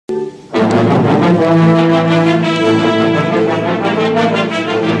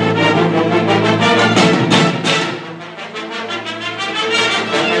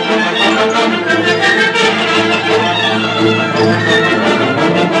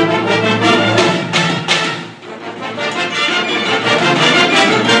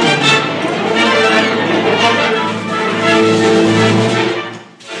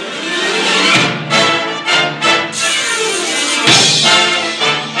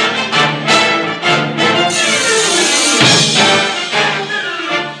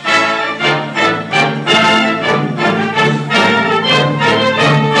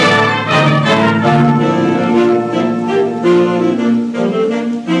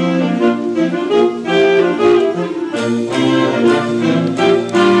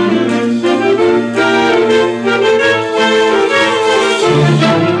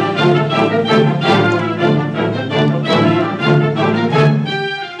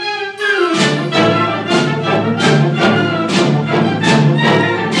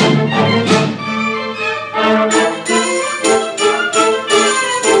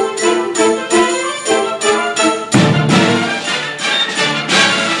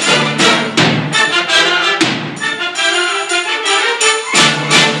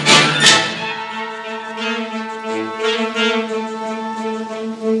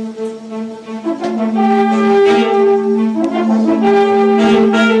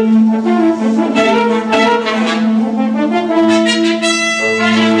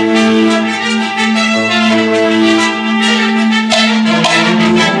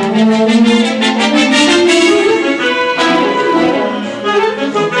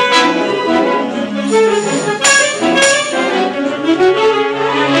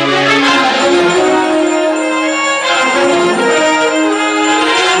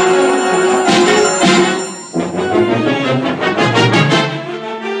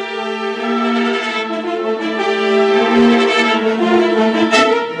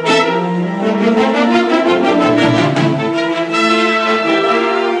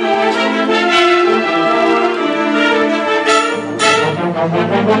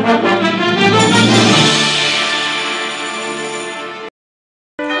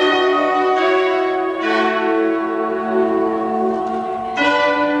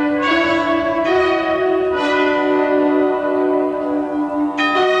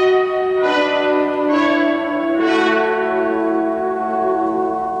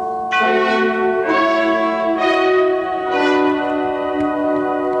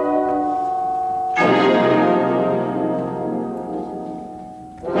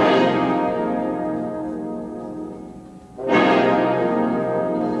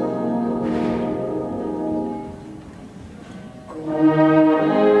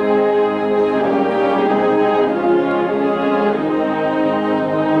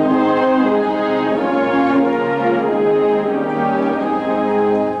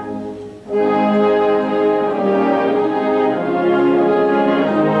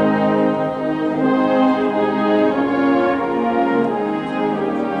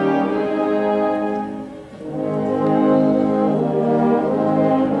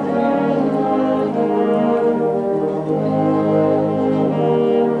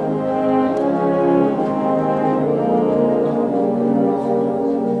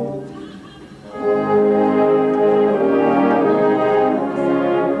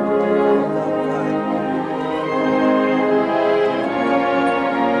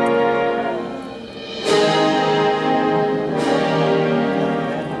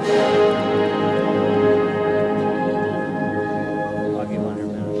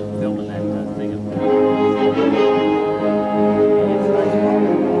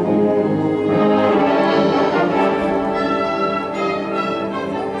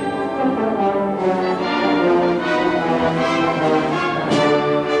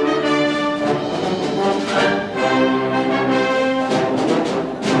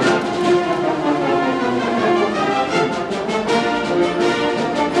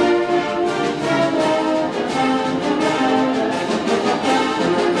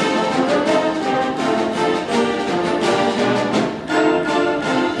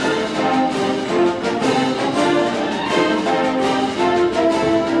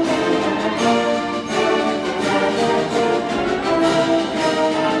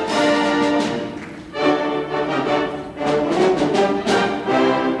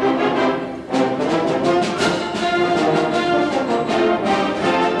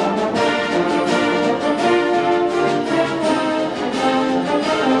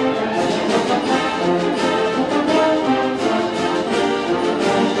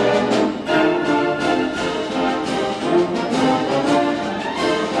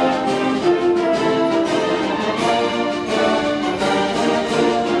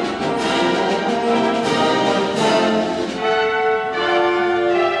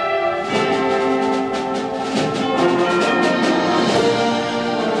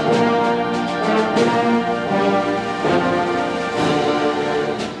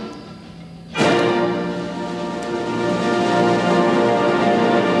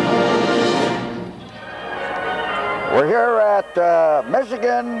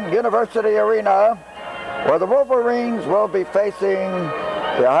Michigan University Arena, where the Wolverines will be facing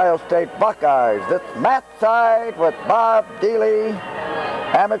the Ohio State Buckeyes. It's Matside with Bob Dealey,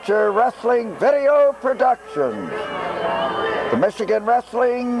 Amateur Wrestling Video Productions. The Michigan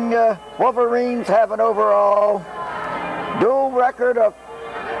Wrestling Wolverines have an overall dual record of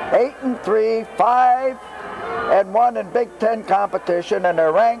 8-3, 5-1 in Big Ten competition, and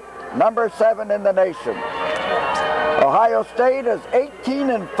they're ranked number 7 in the nation. Ohio State is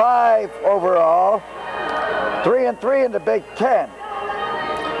 18-5 overall, 3-3 in the Big Ten.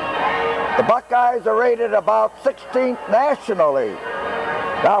 The Buckeyes are rated about 16th nationally.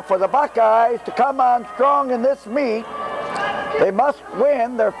 Now for the Buckeyes to come on strong in this meet, they must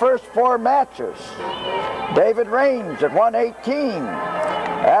win their first 4 matches. David Raines at 118,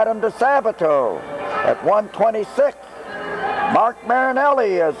 Adam DiSabato at 126, Mark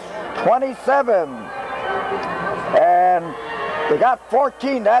Marinelli is 27, and they got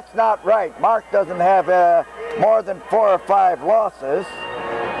 14. That's not right. Mark doesn't have more than 4 or 5 losses.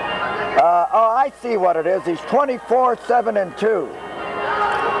 Oh, I see what it is. He's 24, 7-2.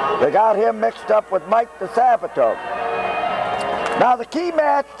 They got him mixed up with Mike DiSabato. Now the key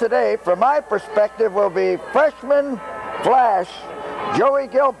match today, from my perspective, will be freshman Flash Joey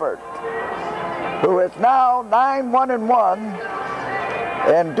Gilbert, who is now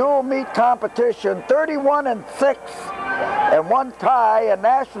 9-1-1 in dual meet competition, 31-6, and 1 tie in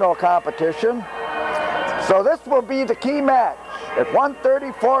national competition. So this will be the key match at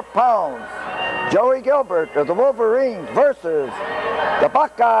 134 pounds. Joey Gilbert of the Wolverines versus the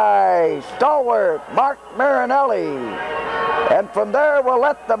Buckeye stalwart Mark Marinelli. And from there, we'll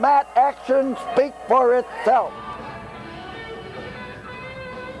let the mat action speak for itself.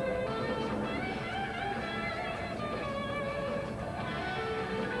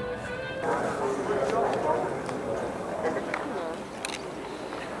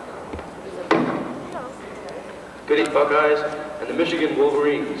 Good evening, Buckeyes and the Michigan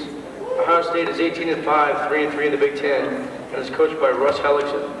Wolverines. Ohio State is 18-5, 3-3 in the Big Ten, and is coached by Russ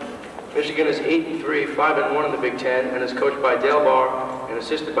Hellickson. Michigan is 8-3, 5-1 in the Big Ten, and is coached by Dale Barr and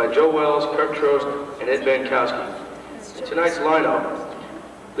assisted by Joe Wells, Kirk Trost, and Ed Bankowski. Tonight's lineup,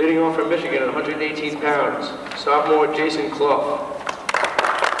 leading off from Michigan at 118 pounds, sophomore Jason Cluff.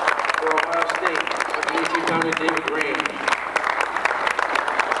 For Ohio State, 118-pounder David Green.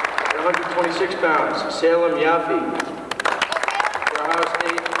 At 126 pounds, Salem Yaffai. For Ohio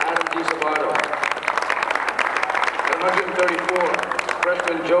State, Adam DiSabato. At 134,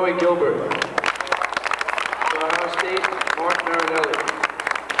 freshman Joey Gilbert. For Ohio State, Mark Marinelli.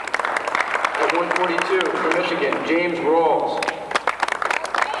 At 142, for Michigan, James Rawls.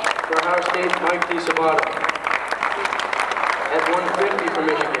 For Ohio State, Mike DiSabato. At 150 for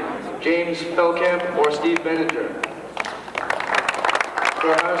Michigan, James Feldkamp or Steve Benninger. For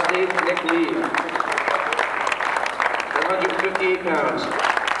Ohio State, Nick Lieb. At 158 pounds.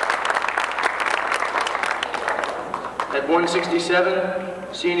 At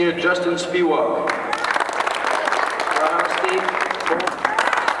 167, senior Justin Spewock. For Ohio State,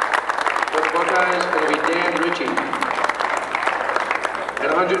 for the Buckeyes, going to be Dan Ritchie. At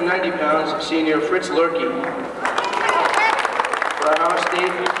 190 pounds, senior Fritz Lehrke. For Ohio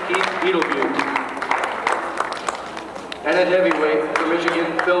State, Heath Eddleblute. And at heavyweight, for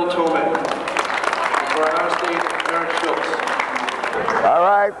Michigan, Phil Tomek. For Ohio State, Eric Shultz. All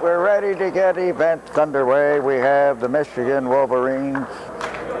right, we're ready to get events underway. We have the Michigan Wolverines.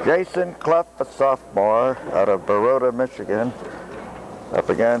 Jason Cluff, a sophomore out of Baroda, Michigan, up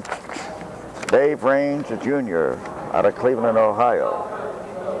against Dave Raines, a junior out of Cleveland, Ohio.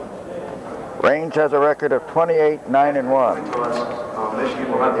 Raines has a record of 28-9-1.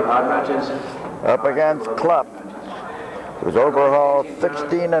 Michigan will have the odd matches. Up against Cluff, who's overall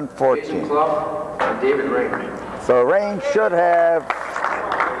 16-14. Cluff and David Raines. So Raines should have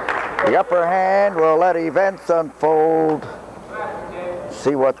the upper hand. We'll let events unfold,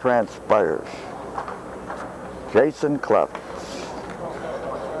 see what transpires. Jason Cluff,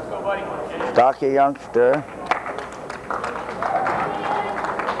 stocky youngster.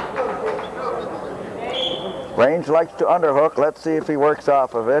 Raines likes to underhook. Let's see if he works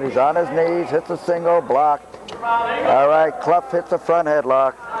off of it. He's on his knees, hits a single, blocked. All right, Cluff hits a front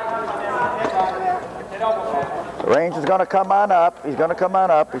headlock. Raines is going to come on up. He's going to come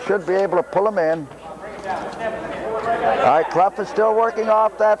on up. He should be able to pull him in. All right, Cluff is still working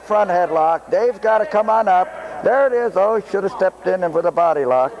off that front headlock. Dave's got to come on up. There it is. Oh, he should have stepped in and with a body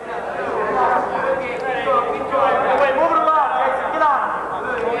lock.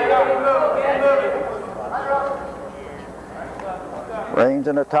 Raines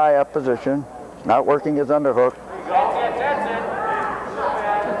in a tie-up position, not working his underhook.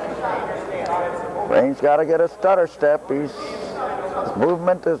 Range got to get a stutter step. His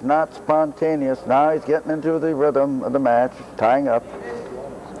movement is not spontaneous. Now he's getting into the rhythm of the match, tying up.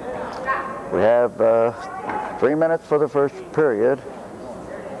 We have 3 minutes for the first period.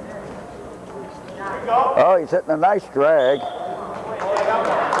 Oh, he's hitting a nice drag.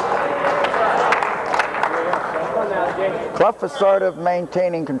 Cluff is sort of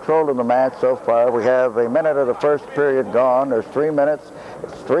maintaining control of the match so far. We have a minute of the first period gone. There's 3 minutes.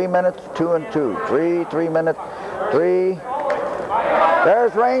 It's 3 minutes, 2 and 2. 3 minutes, 3.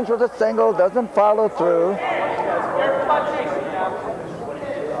 There's Range with a single, doesn't follow through.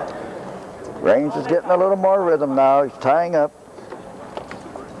 Range is getting a little more rhythm now. He's tying up.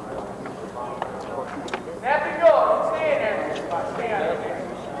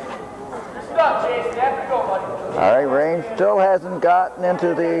 All right, Range still hasn't gotten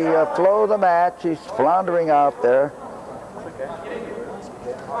into the flow of the match. He's floundering out there.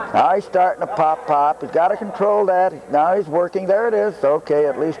 Now he's starting to pop. He's got to control that. Now he's working. There it is. Okay,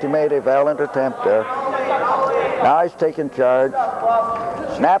 at least he made a valiant attempt there. Now he's taking charge.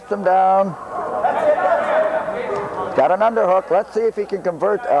 Snaps him down. Got an underhook. Let's see if he can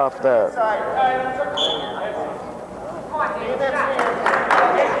convert off there.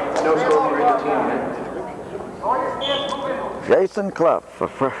 No score for either team. Jason Cluff, a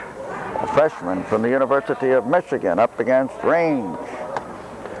freshman from the University of Michigan, up against Range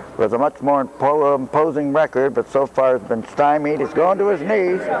with a much more imposing record, but so far has been stymied. He's going to his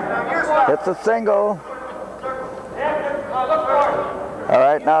knees. Hits a single. All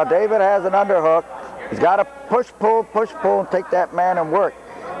right, now David has an underhook. He's got to push, pull, and take that man and work.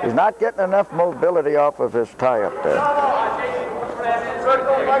 He's not getting enough mobility off of his tie-up there.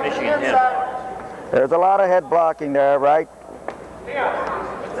 There's a lot of head blocking there, right?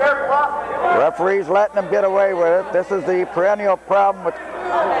 Referee's letting him get away with it. This is the perennial problem with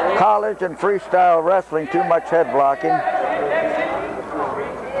college and freestyle wrestling, too much head blocking.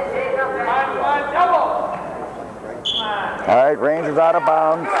 All right, Range is out of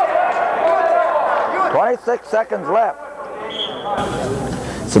bounds. 26 seconds left.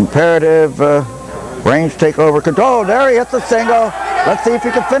 It's imperative Range take over control. There he hits a single. Let's see if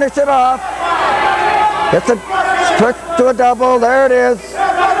he can finish it off. Hits a switch to a double. There it is.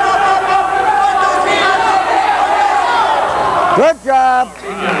 Good job.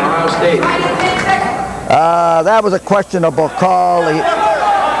 That was a questionable call.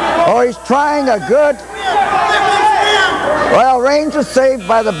 He's trying a good... Well, Range is saved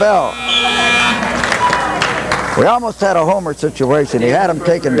by the bell. We almost had a homer situation. He had him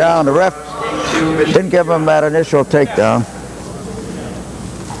taken down. The ref didn't give him that initial takedown.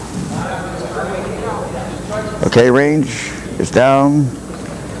 Okay, Range is down.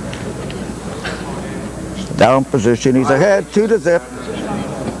 Down position. He's ahead 2-0.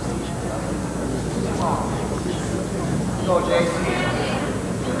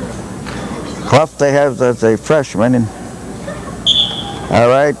 Cluff they have as a freshman. And all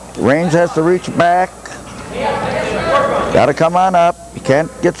right, Range has to reach back. Got to come on up. You can't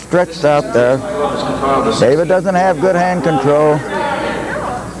get stretched out there. David doesn't have good hand control.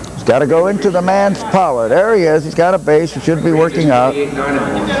 He's got to go into the man's power. There he is. He's got a base. He should be working out.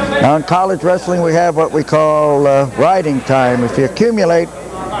 Now in college wrestling we have what we call riding time. If you accumulate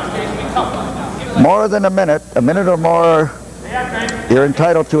more than a minute or more, you're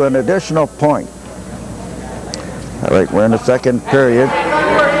entitled to an additional point. All right, we're in the second period.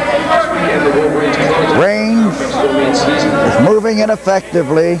 Range is moving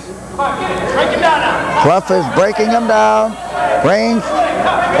ineffectively. Cluff is breaking him down. Range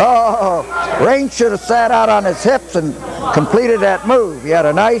should have sat out on his hips and completed that move. He had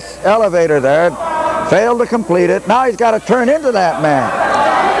a nice elevator there, failed to complete it. Now he's got to turn into that man.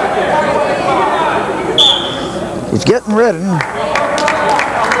 He's getting ridden.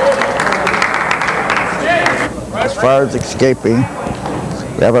 As far as escaping,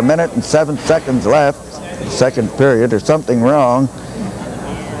 we have 1 minute and 7 seconds left. Second period. There's something wrong.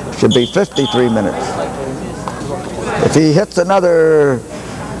 Should be 53 minutes. If he hits another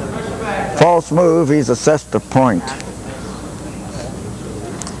false move, he's assessed a point.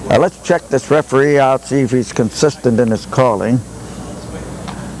 Now let's check this referee out, see if he's consistent in his calling.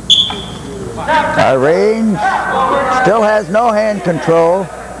 Range still has no hand control.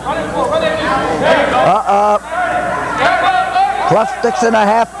 Cluff sticks in a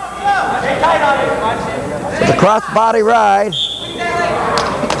half with a cross-body ride.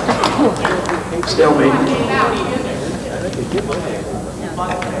 Stalemate.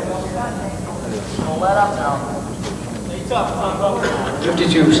 Let up now.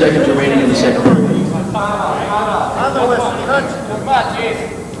 52 seconds remaining in the second period.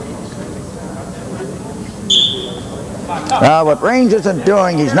 Now what Range isn't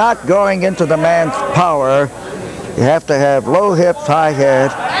doing, he's not going into the man's power. You have to have low hips, high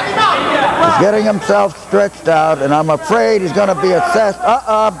head. He's getting himself stretched out, and I'm afraid he's going to be assessed.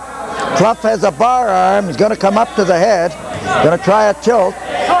 Cluff has a bar arm. He's going to come up to the head. Going to try a tilt.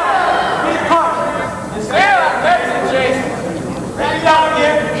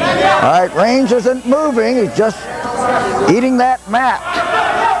 All right, Range isn't moving. He's just eating that mat.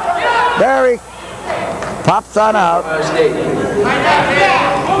 There he pops on out.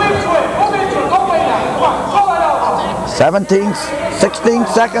 16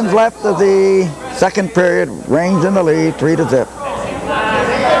 seconds left of the second period. Range in the lead, 3-0.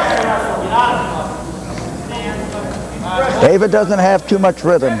 David doesn't have too much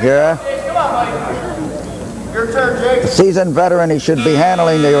rhythm here. Your turn, Jake. Seasoned veteran, he should be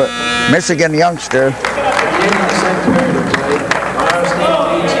handling the Michigan youngster.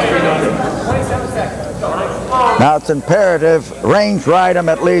 Now it's imperative Range ride him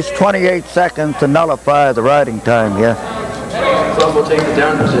at least 28 seconds to nullify the riding time here. Cluff will take the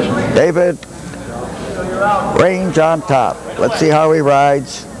down position. David, Range on top. Let's see how he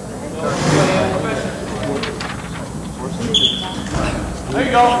rides. There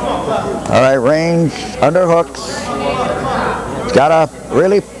you go. All right, Range under hooks. He's got to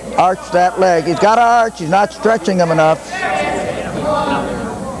really arch that leg. He's got to arch. He's not stretching him enough.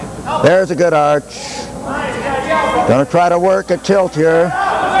 There's a good arch. Going to try to work a tilt here.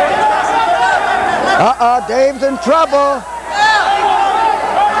 Dave's in trouble.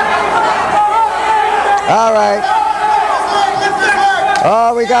 All right.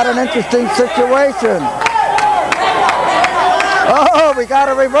 Oh, we got an interesting situation. Oh, we got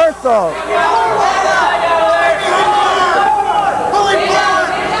a reversal.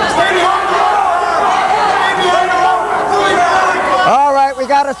 All right, we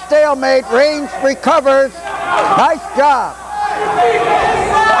got a stalemate. Range recovers. Nice job.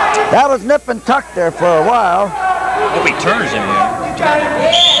 That was nip and tuck there for a while. Hope he turns him here.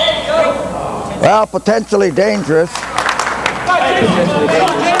 Well, potentially dangerous.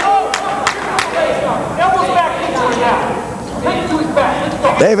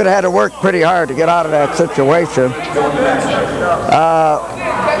 David had to work pretty hard to get out of that situation.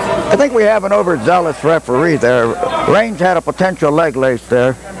 I think we have an overzealous referee there. Range had a potential leg lace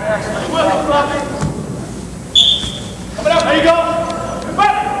there. There you go.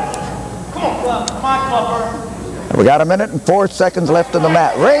 Come on, Cluffer. We got 1 minute and 4 seconds left in the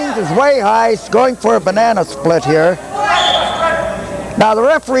mat. Range is way high. He's going for a banana split here. Now the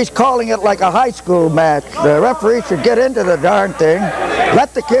referee's calling it like a high school match. The referee should get into the darn thing.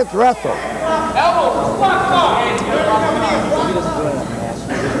 Let the kids wrestle.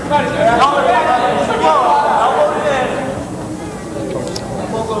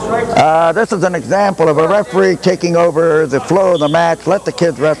 This is an example of a referee taking over the flow of the match. Let the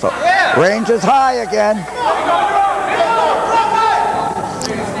kids wrestle. Range is high again.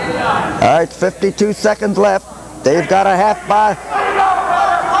 All right, 52 seconds left. They've got a half by.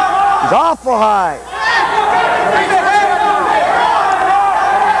 He's awful high.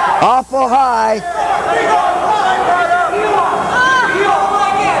 Awful high.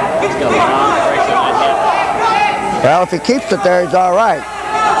 Well, if he keeps it there, he's all right.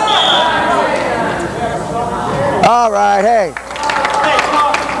 All right, hey.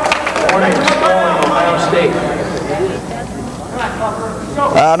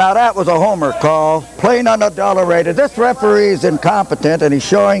 Now that was a homer call, plain unadulterated. This referee is incompetent, and he's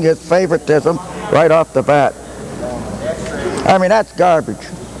showing his favoritism right off the bat. I mean, that's garbage.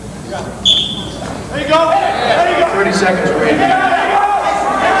 There you go. There you go. 30 seconds remaining.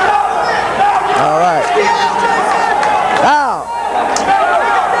 All right. Now,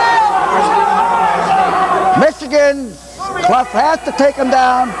 Michigan's Cluff has to take him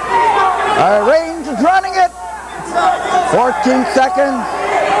down. Range is running it. 14 seconds.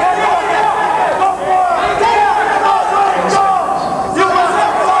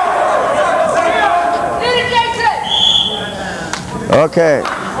 Okay.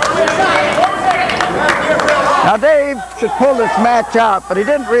 Now Dave should pull this match out, but he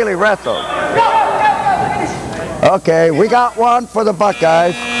didn't really wrestle. Okay, we got one for the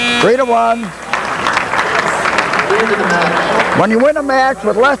Buckeyes. 3-1. When you win a match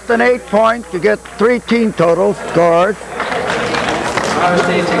with less than 8 points, you get 3 team totals scores.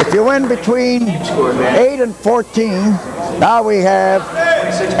 If you win between 8 and 14, now we have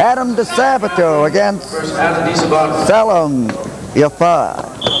Adam DiSabato against Salem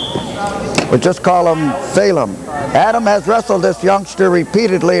Yaffai. We just call him Salem. Adam has wrestled this youngster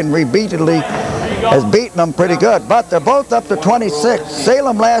repeatedly and has beaten him pretty good, but they're both up to 26.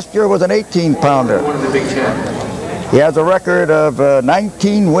 Salem last year was an 18-pounder. He has a record of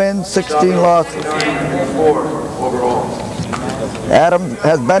 19 wins, 16 losses. 4 overall. Adam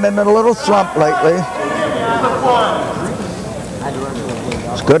has been in a little slump lately.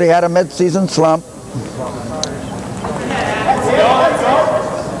 It's good he had a mid-season slump.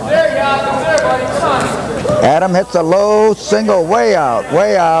 Adam hits a low single way out,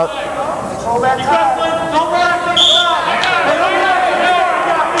 way out.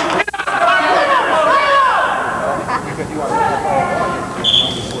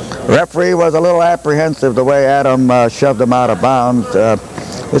 Referee was a little apprehensive the way Adam shoved him out of bounds.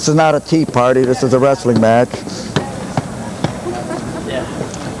 This is not a tea party, this is a wrestling match.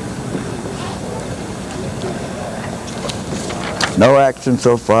 No action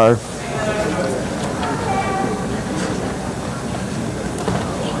so far.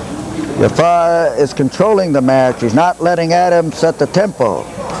 Yaffai is controlling the match. He's not letting Adam set the tempo.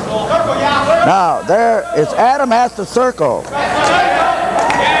 Now, there is Adam has to circle.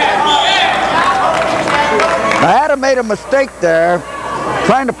 Now, Adam made a mistake there,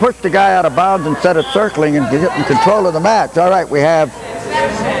 trying to push the guy out of bounds instead of circling and getting control of the match. All right, we have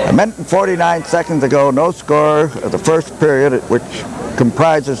a minute and 49 seconds to go, no score of the first period, which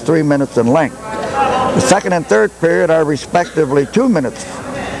comprises 3 minutes in length. The second and third period are respectively 2 minutes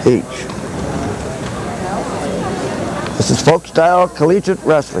each. This is folk-style collegiate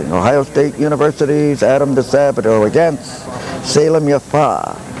wrestling. Ohio State University's Adam DiSabato against Salem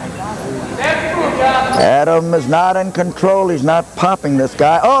Yaffai. Adam is not in control. He's not popping this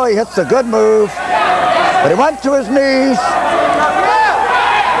guy. Oh, he hits a good move, but he went to his knees.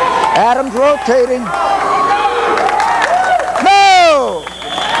 Adam's rotating. No!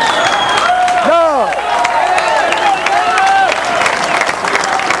 No!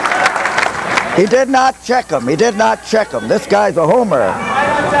 He did not check him. He did not check him. This guy's a homer.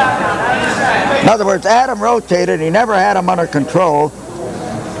 In other words, Adam rotated. He never had him under control.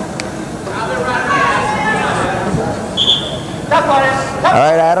 All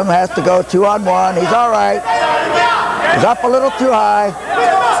right, Adam has to go 2-on-1. He's all right. He's up a little too high.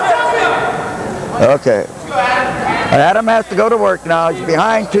 Okay. Adam has to go to work now. He's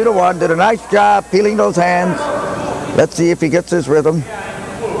behind 2-1. Did a nice job peeling those hands. Let's see if he gets his rhythm.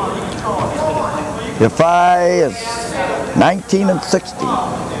 Yaffai is 19 and 60.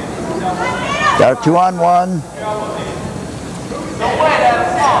 Got a 2-on-1.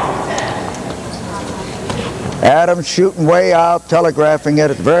 Adam's shooting way out, telegraphing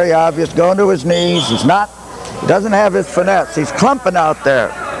it. It's very obvious. Going to his knees. He doesn't have his finesse. He's clumping out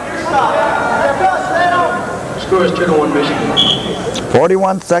there. Score is 2-1 Michigan.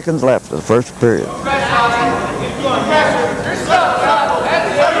 41 seconds left of the first period.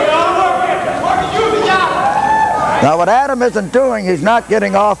 Now what Adam isn't doing, he's not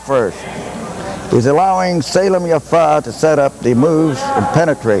getting off first. He's allowing Salem Yaffai to set up the moves and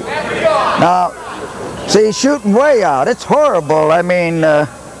penetrate. Now, see, he's shooting way out. It's horrible. I mean,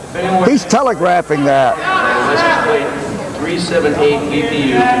 he's telegraphing that. License plate 378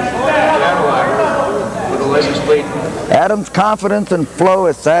 BPU. With a license plate. Adam's confidence and flow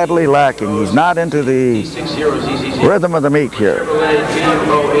is sadly lacking. He's not into the rhythm of the meet here.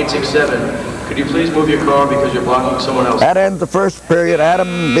 867. Could you please move your car because you're blocking someone else? That ends the first period.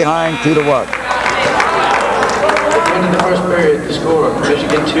 Adam behind 2-1. At the end of the first period, the score: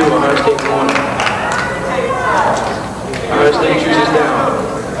 Michigan 2, Ohio State 1. Ohio State chooses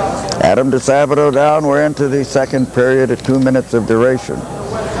down. Adam DiSabato down. We're into the second period at 2 minutes of duration.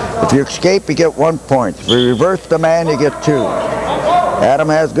 If you escape, you get 1 point. If you reverse the man, you get 2. Adam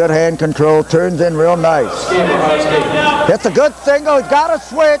has good hand control, turns in real nice. Gets a good single. He's got to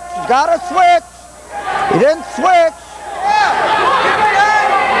switch. He's got to switch. He didn't switch.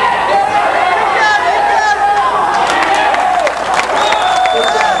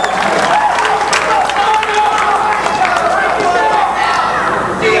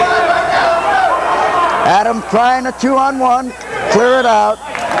 Adam trying a 2-on-1, clear it out.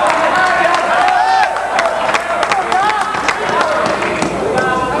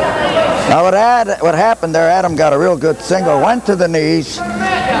 Now what happened there, Adam got a real good single, went to the knees,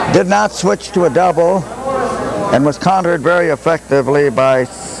 did not switch to a double, and was countered very effectively by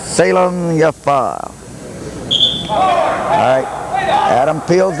Salem Yaffai. All right, Adam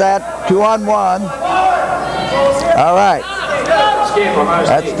peels that 2-on-1. All right,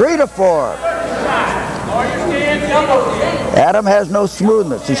 that's 3-4. Adam has no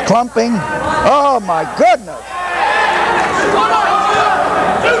smoothness. He's clumping. Oh my goodness.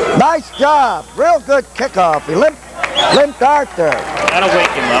 Nice job. Real good kickoff. He limped out there. That'll wake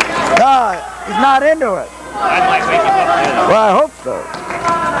him up. No, he's not into it. That might wake him up too. Well, I hope so.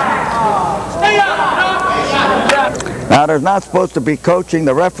 Now, there's not supposed to be coaching.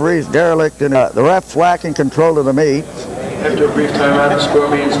 The referee's derelict, and the ref's lacking control of the meet. After a brief timeout, the score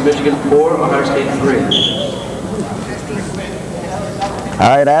remains Michigan 4, Ohio State 3. All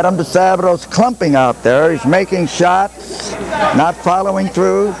right, Adam DiSabato's clumping out there. He's making shots, not following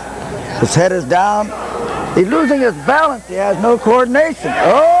through. His head is down. He's losing his balance. He has no coordination.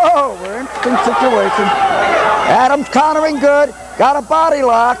 Oh, we're in an interesting situation. Adam's countering good. Got a body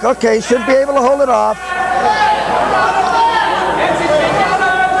lock. Okay, should be able to hold it off.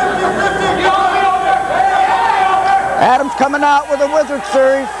 Adam's coming out with a Wizard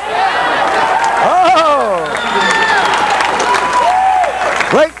Series. Oh!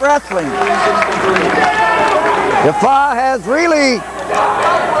 Great wrestling. Yaffai has really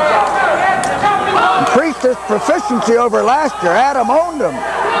increased his proficiency over last year. Adam owned him.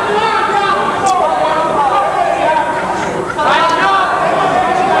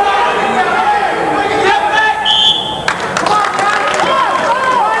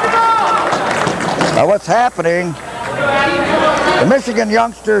 Now what's happening, the Michigan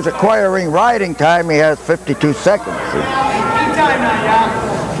youngster is acquiring riding time. He has 52 seconds.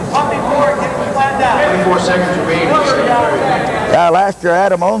 24 seconds remaining. Yeah, last year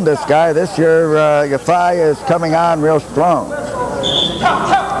Adam owned this guy. This year Yaffai is coming on real strong.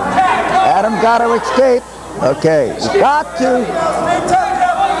 Adam got to escape. Okay, he's got to.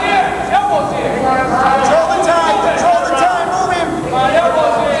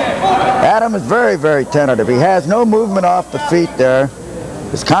 Adam is very, very tentative. He has no movement off the feet there.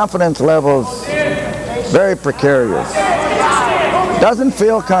 His confidence level's very precarious. Doesn't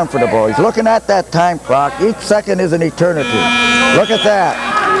feel comfortable. He's looking at that time clock. Each second is an eternity. Look at that.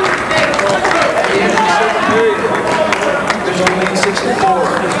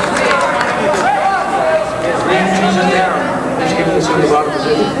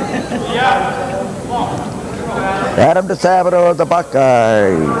 Adam DiSabato of the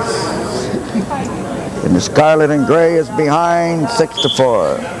Buckeyes. And the scarlet and gray is behind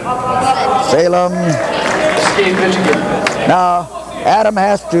 6-4. Salem. Now, Adam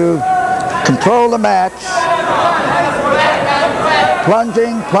has to control the match.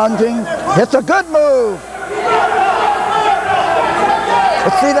 Plunging, plunging. It's a good move.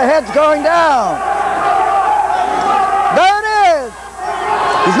 Let's see the heads going down. There it is.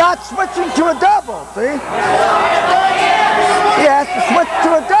 He's not switching to a double, see? He has to switch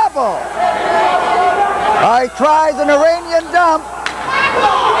to a double. He tries an Iranian dump.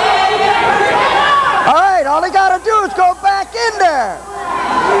 All right, all he got to do is go back in there.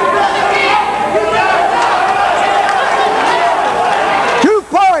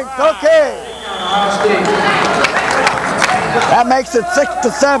 Okay. That makes it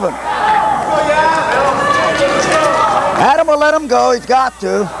 6-7. Adam will let him go. He's got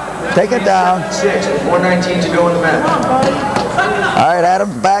to. Take it down. 4:19 to go in the match. All right,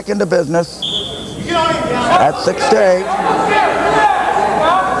 Adam's back into business. That's 6-8.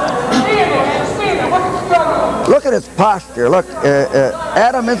 Look at his posture. Look,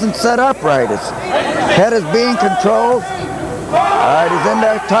 Adam isn't set up right. His head is being controlled. All right, he's in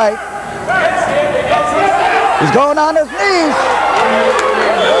there tight. He's going on his knees.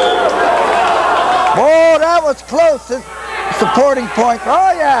 Oh, that was close. His supporting point.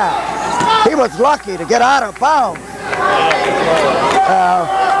 Oh, yeah. He was lucky to get out of bounds.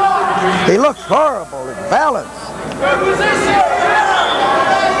 He looks horrible. His balance.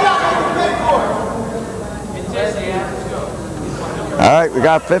 All right, we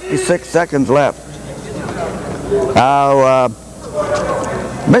got 56 seconds left. Now,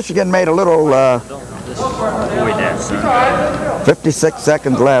 Michigan made a little 56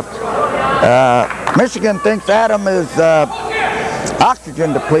 seconds left. Michigan thinks Adam is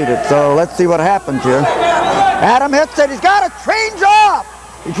oxygen depleted, so let's see what happens here. Adam hits it. He's got to change off.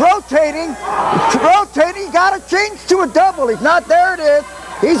 He's rotating. He's rotating. He's got to change to a double. He's not. There it is.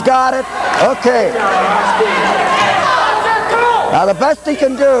 He's got it. Okay. Now the best he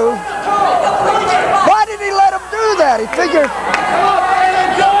can do. Why did he let him do that? He figured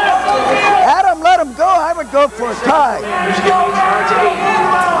Adam let him go. I would go for a tie.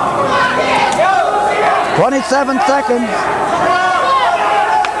 27 seconds.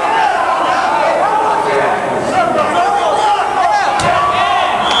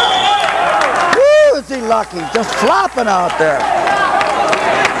 Woo, is he lucky? Just flopping out there.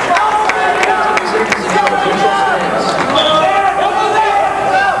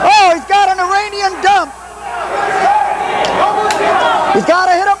 He's got an Iranian dump. He's got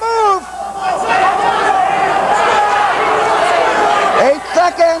to hit a move. 8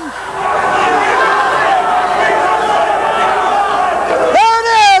 seconds. There it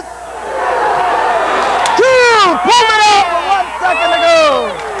is. 2. Pulled it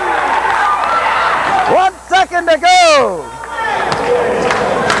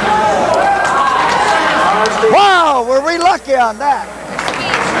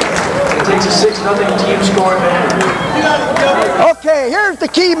It's a 6-0 team score advantage. Okay, here's the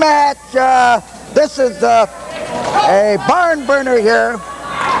key match. This is a barn burner here.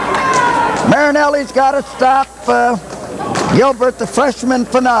 Marinelli's got to stop Gilbert, the freshman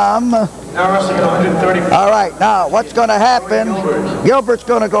phenom. Now wrestling at 130. All right, now what's going to happen? Gilbert's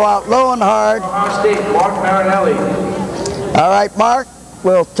going to go out low and hard. Ohio State, Mark Marinelli. All right, Mark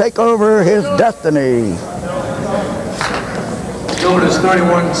will take over his destiny. Gilbert is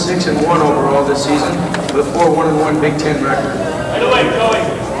 31-6-1 overall this season with a 4-1-1 Big Ten record.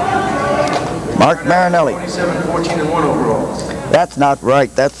 Mark Marinelli. 27-14-1 overall. That's not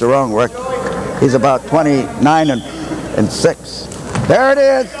right. That's the wrong record. He's about 29-6. There it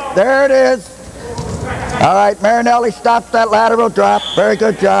is. There it is. All right, Marinelli stops that lateral drop. Very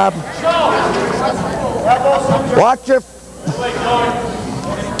good job. Watch your...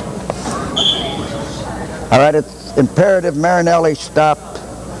 All right, it's imperative Marinelli stop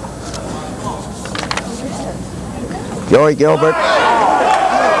Joey Gilbert.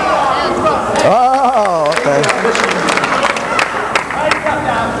 Oh, okay.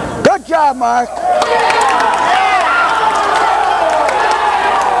 Good job, Mark.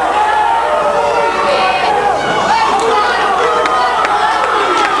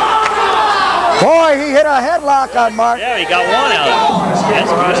 Boy, he hit a headlock on Mark. Yeah, he got one out of it.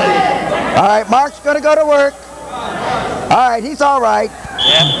 That's good. All right, Mark's going to go to work. All right, he's all right.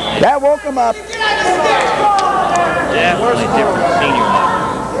 Yeah. That woke him up. Definitely different senior level.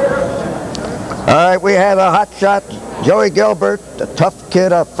 All right, we have a hot shot, Joey Gilbert, a tough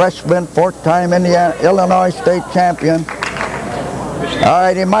kid, a freshman, four-time Illinois State champion. All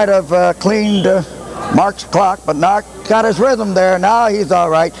right, he might have cleaned Mark's clock, but Mark got his rhythm there. Now he's all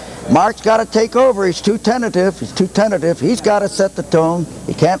right. Mark's got to take over. He's too tentative. He's too tentative. He's got to set the tone.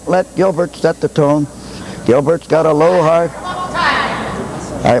 He can't let Gilbert set the tone. Gilbert's got a low hard.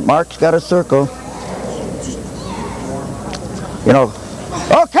 All right, Mark's got a circle. You know,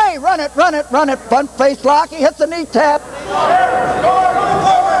 okay, run it, run it, run it. Front face lock. He hits the knee tap.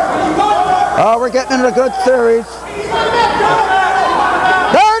 Oh, we're getting into a good series.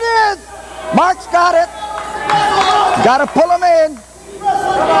 There it is. Mark's got it. Got to pull him in.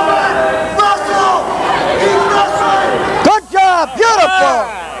 Good job, beautiful.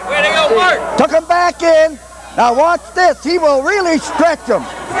 Way to go, Mark. Took him back in. Now watch this. He will really stretch him.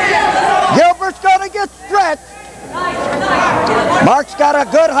 Gilbert's going to get stretched. Mark's got a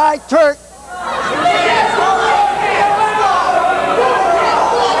good high Turk.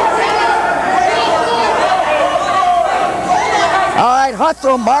 All right,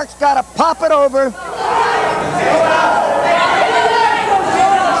 hustle. Mark's got to pop it over.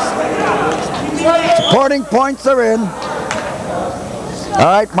 Supporting points are in. All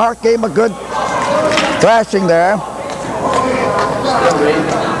right, Mark gave him a good thrashing there.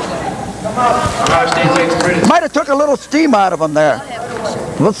 Might have took a little steam out of him there.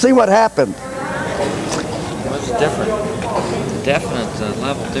 Let's see what happened. It was different. Definite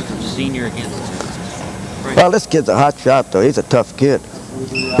level, different senior against. Well, this kid's a hot shot, though. He's a tough kid.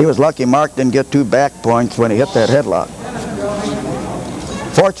 He was lucky Mark didn't get 2 back points when he hit that headlock.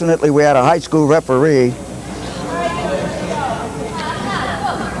 Fortunately, we had a high school referee.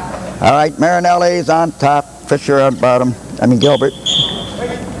 All right, Marinelli's on top, Fisher on bottom. Gilbert.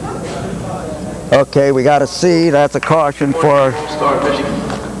 Okay, we got a C. That's a caution for...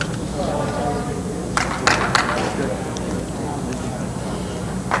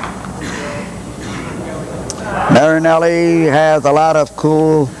 Marinelli has a lot of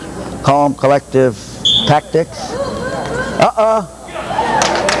cool, calm, collective tactics. Uh-oh.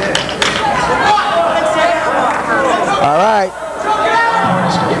 All right.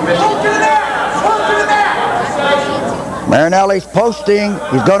 Marinelli's posting.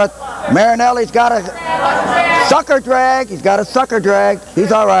 Marinelli's got a sucker drag. He's got a sucker drag.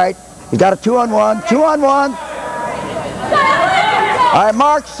 He's all right. He's got a 2-on-1. 2-on-1. All right,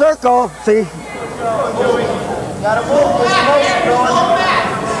 Mark, circle. See.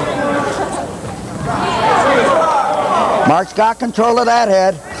 Mark's got control of that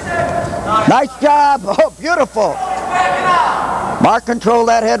head. Nice job. Oh, beautiful. Mark controlled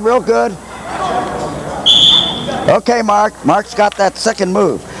that head real good. Okay, Mark. Mark's got that second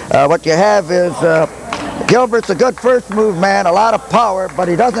move. What you have is Gilbert's a good first move man, a lot of power, but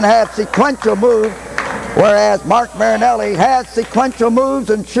he doesn't have sequential moves, whereas Mark Marinelli has sequential moves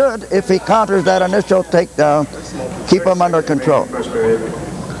and should, if he counters that initial takedown, keep him under control.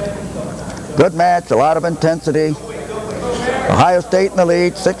 Good match, a lot of intensity. Ohio State in the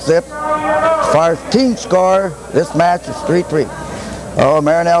lead, 6-zip. As far as team score, this match is 3-3. Oh,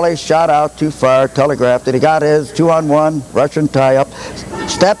 Marinelli shot out too far, telegraphed it. He got his 2-on-1, Russian tie-up.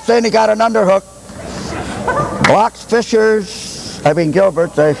 Steps in, he got an underhook. Blocks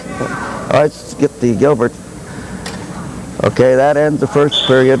Gilbert. Let's get the Gilbert. Okay, that ends the first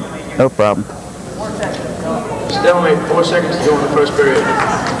period. No problem. Stalemate, 4 seconds to go in the first period.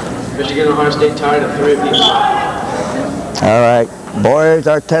 Michigan and Ohio State tied at 3 apiece. All right, boys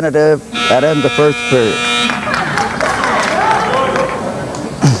are tentative. That ends the first period.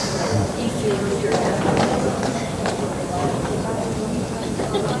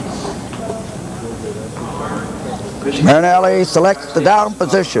 Marinelli selects the down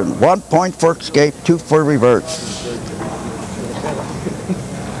position. 1 point for escape, 2 for reverse.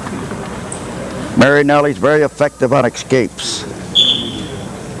 Marinelli's very effective on escapes.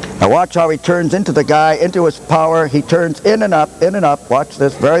 Now watch how he turns into the guy, into his power. He turns in and up, in and up. Watch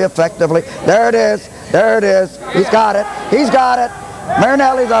this very effectively. There it is. There it is. He's got it. He's got it.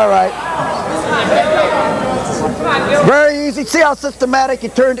 Marinelli's all right. Very easy. See how systematic he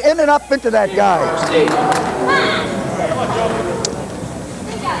turned in and up into that guy.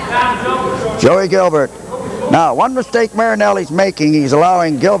 Joey Gilbert. Now, one mistake Marinelli's making, he's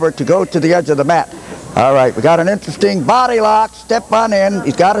allowing Gilbert to go to the edge of the mat. All right, we got an interesting body lock. Step on in.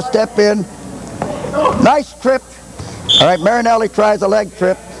 He's got to step in. Nice trip. All right, Marinelli tries a leg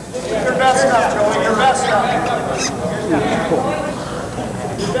trip. Your best stuff, Joey. Your best stuff.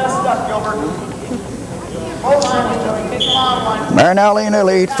 Your best stuff, Gilbert. Marinelli in the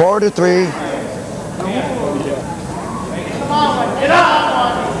lead, 4-3. Get up!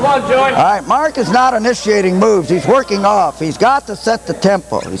 Come on, Joey. All right, Mark is not initiating moves. He's working off. He's got to set the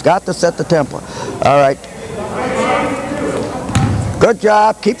tempo. He's got to set the tempo. All right. Good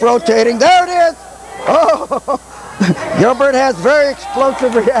job. Keep rotating. There it is. Oh, Gilbert has very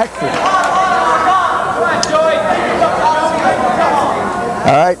explosive reaction.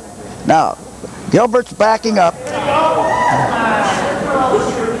 All right. Now, Gilbert's backing up.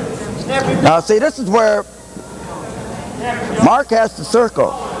 Now, see, this is where Mark has to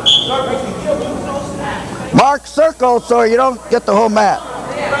circle. Mark circles so you don't get the whole mat.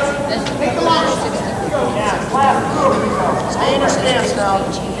 Stay in your stance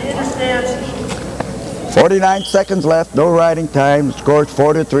now. Stay in your stance. 49 seconds left, no riding time. Scores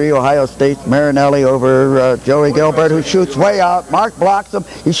 4-3. Ohio State. Marinelli over Joey Gilbert, who shoots way out. Mark blocks him.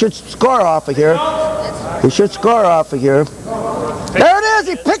 He should score off of here. He should score off of here. There it is.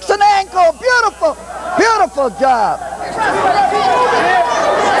 He picks an ankle. Beautiful. Beautiful job.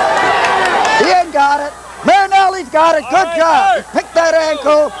 He ain't got it. Marinelli's got it. Good job. He picked that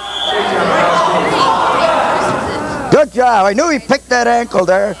ankle. Good job. I knew he picked that ankle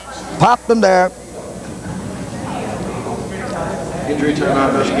there. Popped him there. Injury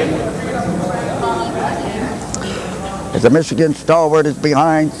timeout, Michigan. As the Michigan stalwart is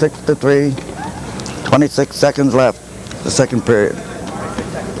behind, 6-3. 26 seconds left. The second period.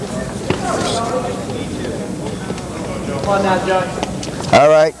 Come on now, Joey. All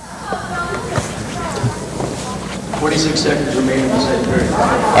right. 26 seconds remaining in the second period.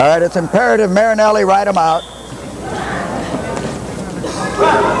 All right, it's imperative Marinelli ride him out.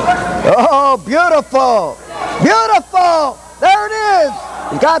 Oh, beautiful. Beautiful. There it is.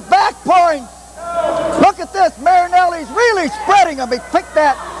 He got back points. Look at this. Marinelli's really spreading him. He picked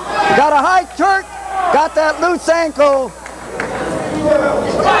that. He got a high turk. Got that loose ankle.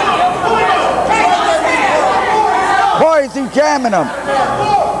 Boy, is he jamming him.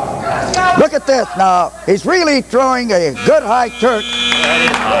 Look at this now. He's really throwing a good high turk.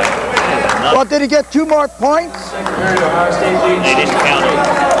 Well, did he get 2 more points? They didn't count it.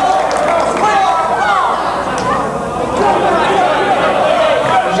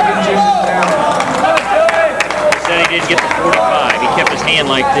 He said he didn't get the 45. He kept his hand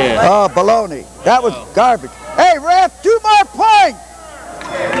like this. Oh, baloney. That was garbage. Hey, ref, 2 more points.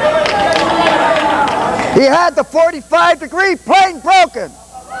 He had the 45-degree plane broken.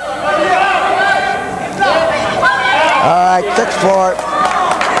 All right, 6-4.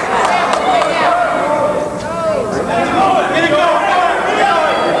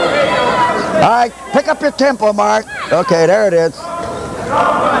 All right, pick up your tempo, Mark. Okay, there it is. All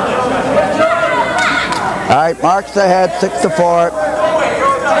right, Mark's ahead, 6-4.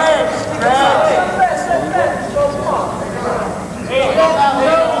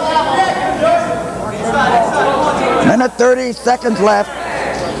 Minute 30 seconds left.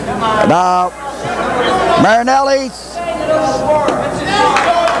 Now, Marinelli's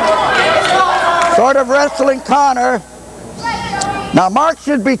sort of wrestling Connor. Now, Mark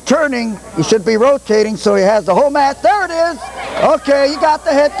should be turning. He should be rotating so he has the whole mat. There it is. Okay, he got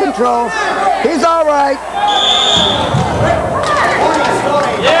the head control. He's all right.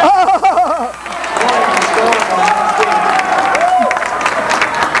 Oh.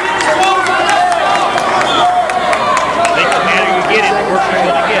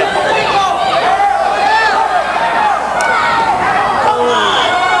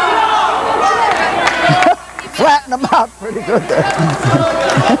 good there. He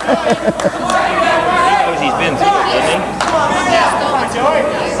knows he's been through it, doesn't he?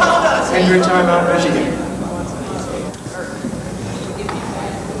 Injury timeout, Michigan.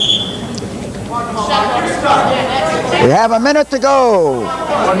 We have a minute to go.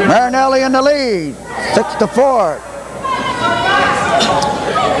 Marinelli in the lead, 6-4.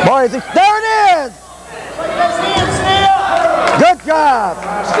 Boys, there it is! Good job.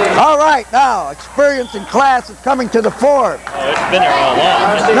 All right, now, experience in class is coming to the fore. Oh, it's been there all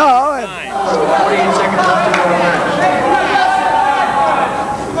along. No. 48 seconds left to go in the match.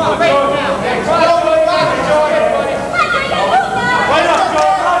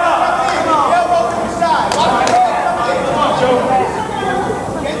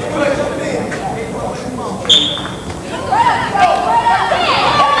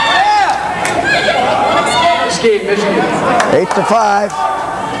 Michigan. 8-5.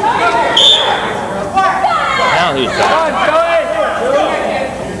 Now who's that?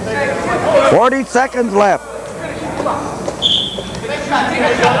 40 seconds left.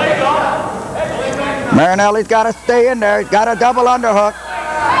 Marinelli's got to stay in there. He's got a double underhook.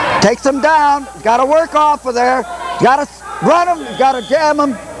 Takes him down. He's got to work off of there. He's got to run him. He's got to jam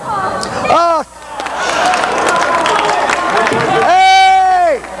him. Oh.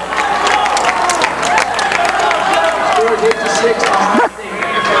 Hey!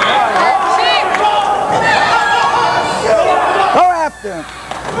 Go after him.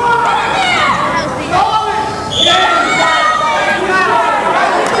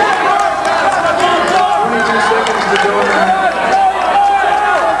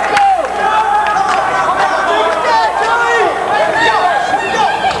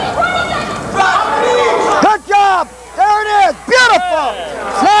 Good job. There it is. Beautiful.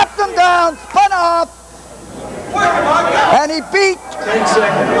 Snapped him down. Spun off. And he beat 10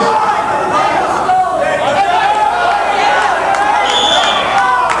 seconds.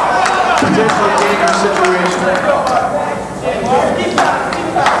 Potentially dangerous situation.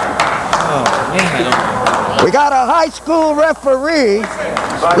 Oh, man, I don't know. We got a high school referee.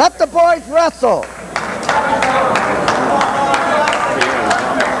 Let the boys wrestle.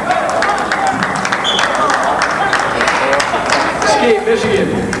 Escape, Michigan.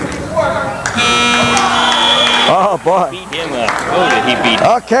 Oh, boy. Beat him up. Oh, did he beat him?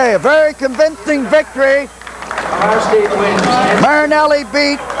 Okay, a very convincing victory. Ohio State wins. Marinelli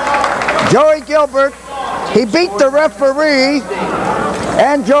beat Joey Gilbert. He beat the referee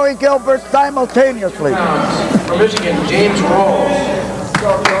and Joey Gilbert simultaneously. For Michigan, James Rawls.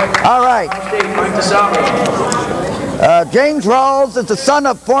 All right. Ohio State, Mike DiSabato. James Rawls is the son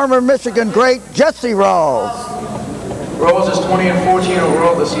of former Michigan great Jesse Rawls. Rawls is 20-14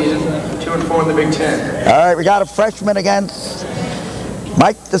 overall this season, 2-4 in the Big Ten. All right, we got a freshman against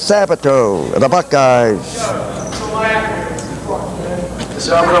Mike DiSabato of the Buckeyes.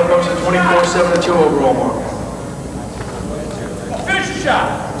 DiSabato posted 24-7-2 overall mark. Finish the shot.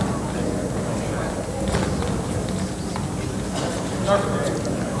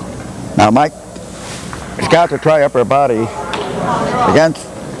 Now Mike has got to try upper body against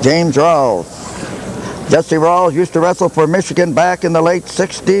James Rawls. Jesse Rawls used to wrestle for Michigan back in the late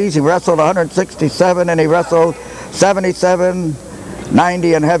 60s. He wrestled 167 and he wrestled 77,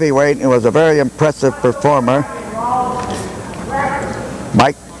 90 in heavyweight. He was a very impressive performer.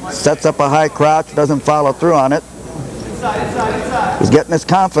 Mike sets up a high crouch, doesn't follow through on it. He's getting his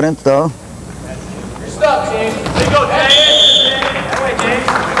confidence though. You're stuck, James. There you go, James. That way, James.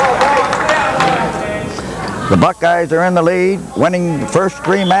 The Buckeyes are in the lead, winning the first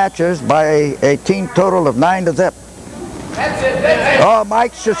 3 matches by a team total of 9-0. That's it. Oh,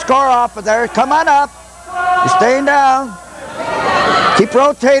 Mike should score off of there. Come on up. You're staying down. Keep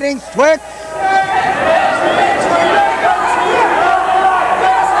rotating. Switch.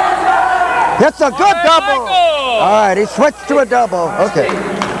 It's a good double. All right, he switched to a double. Okay.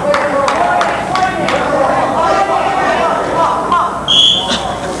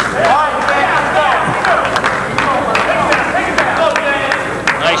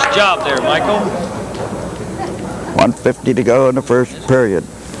 Nice job there, Michael. 1:50 to go in the first period.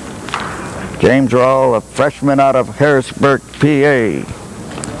 James Rawls, a freshman out of Harrisburg, PA,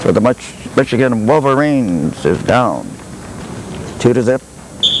 for the Michigan Wolverines, is down. 2-0.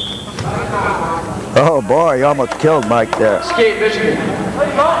 Oh boy, you almost killed Mike there. Escape, Michigan.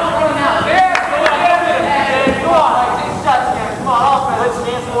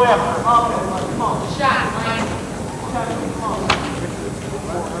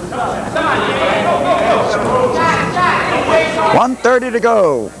 $1:30 to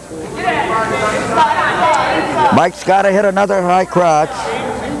go. Mike's got to hit another high crotch,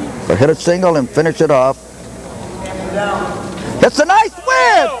 or hit a single and finish it off. It's a nice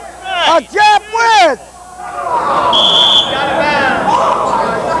win! A jab win!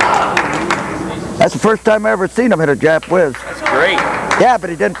 That's the first time I ever seen him hit a jab whiz. That's great. Yeah, but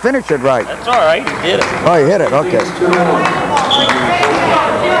he didn't finish it right. That's all right. He did it. Oh, he hit it. Okay.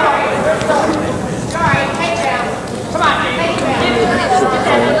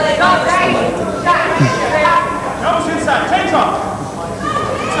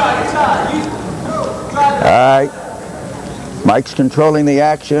 All right. Mike's controlling the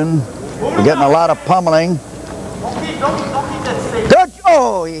action. We're getting a lot of pummeling. Good.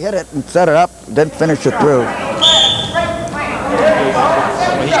 Oh, he hit it and set it up. Didn't finish it through. Well,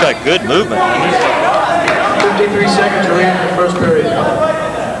 he's got good movement. 53 seconds remaining in the first period.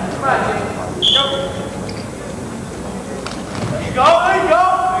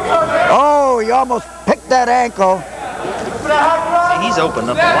 Oh, he almost picked that ankle. See, he's opened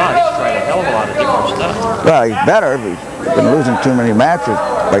up a lot. He's tried a hell of a lot of different stuff. Well, he's better. He's been losing too many matches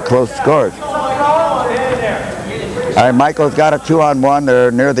by close scores. All right, Michael's got a 2-on-1. They're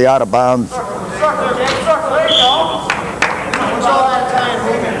near the out of bounds.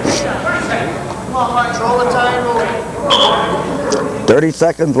 30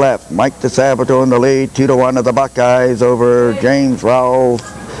 seconds left. Mike DiSabato in the lead, 2-1 of the Buckeyes over James Rawls,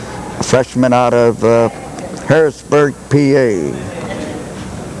 a freshman out of Harrisburg, PA.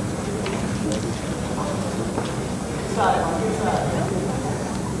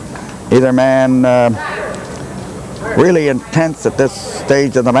 Either man really intense at this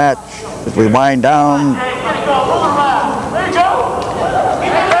stage of the match as we wind down.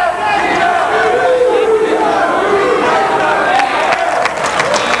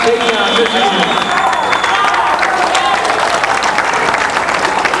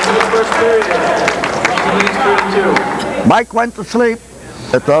 Mike went to sleep.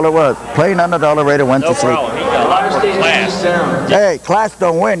 That's all it was. Plain unadulterated went to sleep. Problem. He got a lot more class. Hey, class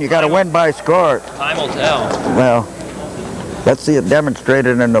don't win. You got to win by score. Time will tell. Well, let's see it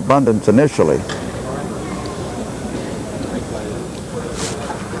demonstrated in abundance initially.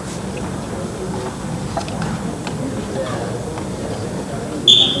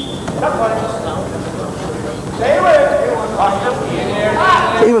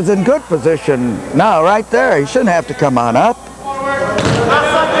 He was in good position now, right there. He shouldn't have to come on up.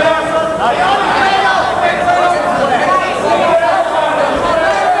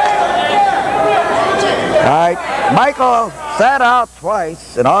 All right, Michael sat out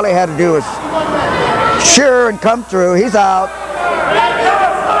twice, and all he had to do was shear and come through. He's out.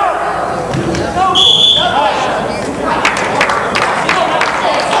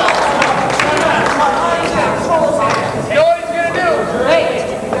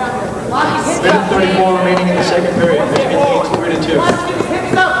 Minute 34 remaining in the second period. Michigan leads 3-2.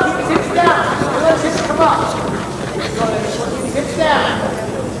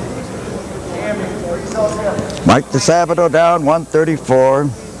 Mike DiSabato down 134.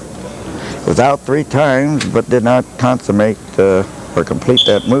 Was out 3 times, but did not consummate or complete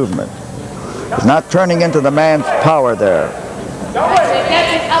that movement. He's not turning into the man's power there.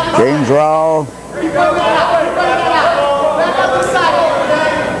 James Rawls.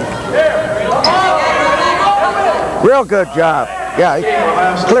 Real good job. Yeah, he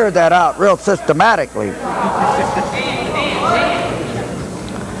cleared that out real systematically.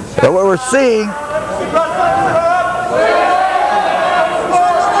 So what we're seeing,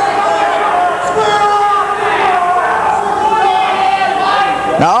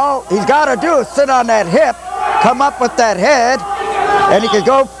 now he's got to do is sit on that hip, come up with that head, and he can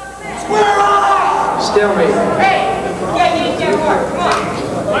go. Stalemate.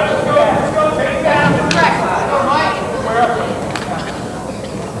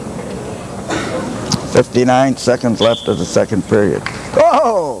 59 seconds left of the second period.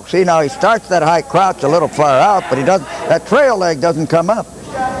 Oh, see now he starts that high crouch a little far out, but he doesn't. That trail leg doesn't come up.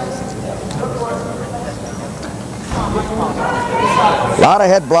 A lot of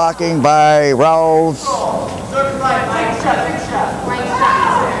head blocking by Rawls.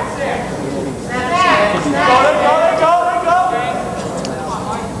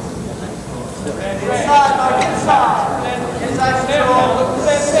 Inside.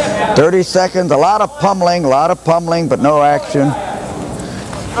 30 seconds, a lot of pummeling, but no action.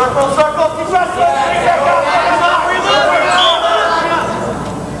 Circle, circle, keep wrestling.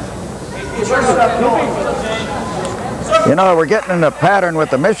 You know, we're getting in a pattern with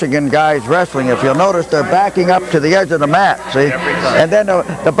the Michigan guys wrestling. If you'll notice, they're backing up to the edge of the mat, see? And then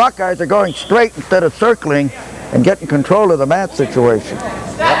the Buckeyes are going straight instead of circling and getting control of the mat situation.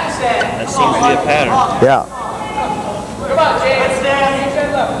 That seems to be a pattern. Yeah.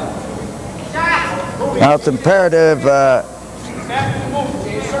 Now it's imperative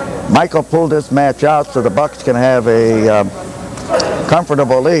Michael pulled this match out so the Bucks can have a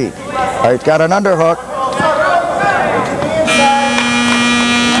comfortable lead. He's got an underhook.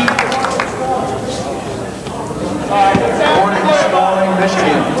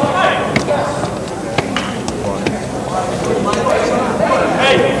 Michigan.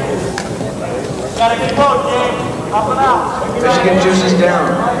 Gotta get low, Jay. Up and out. Michigan juices down.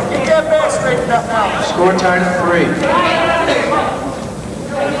 Get that back straightened up now. Score tied at 3.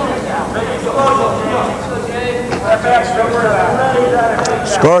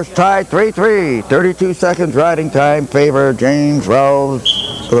 Scores tied 3-3. 32 seconds riding time. Favor James Rawls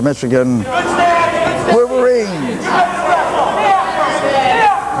for the Michigan Wolverines.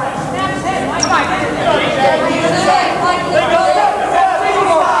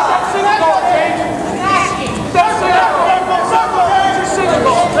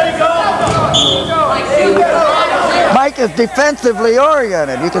 Mike is defensively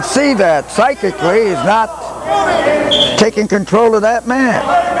oriented. You can see that psychically he's not taking control of that man.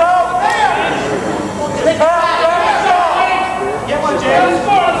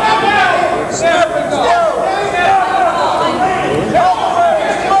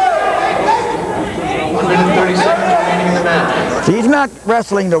 He's not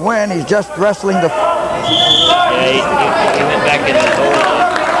wrestling to win, he's just wrestling to... Yeah, he went back in the hole.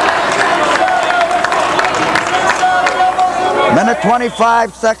 Minute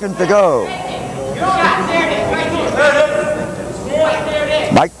 25 seconds to go.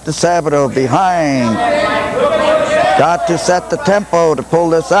 Mike DiSabato behind. Got to set the tempo to pull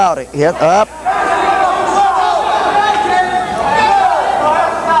this out. Hit up.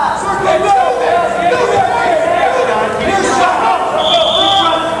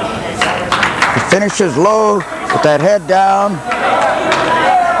 He finishes low with that head down.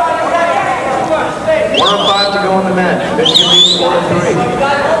 1:05 to go in the match. Michigan leads 4-3.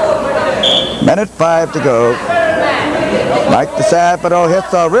 Minute 5 to go. Mike DiSabato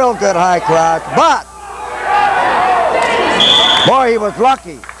hits a real good high crotch, but boy, he was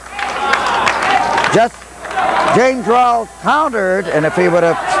lucky. Just James Rawls countered, and if he would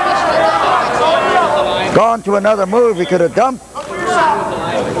have gone to another move, he could have dumped.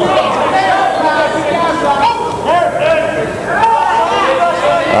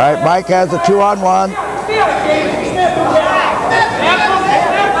 All right, Mike has a 2-on-1.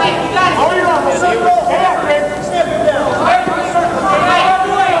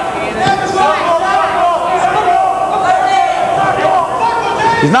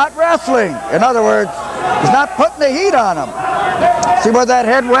 He's not wrestling. In other words, he's not putting the heat on him. See where that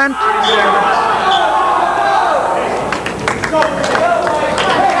head went?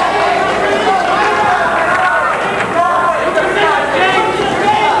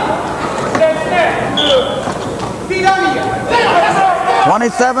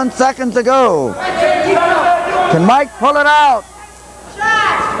 27 seconds to go. Can Mike pull it out?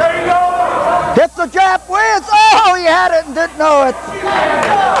 Hits the jab, wins. Oh, he had it and didn't know it.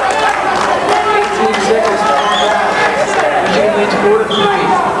 18 seconds. Michigan leads 4-3.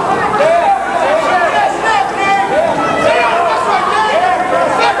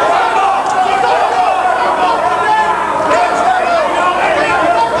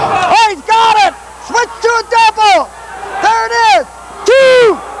 Oh, he's got it. Switch to a double. There it is.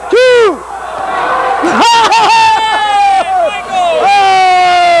 2-2.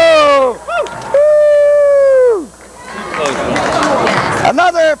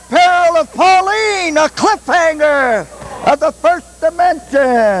 Another peril of Pauline, a cliffhanger of the first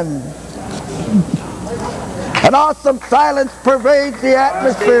dimension. An awesome silence pervades the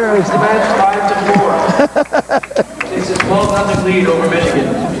atmosphere. It's the match 5-4. Takes a 12-0 lead over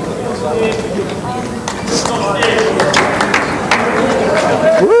Michigan.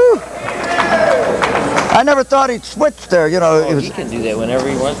 Woo! I never thought he'd switch there, you know. Oh, he can do that whenever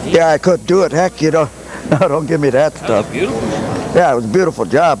he wants. Yeah, I could do it. Heck, you know. No, don't give me that stuff. Beautiful. Yeah, it was a beautiful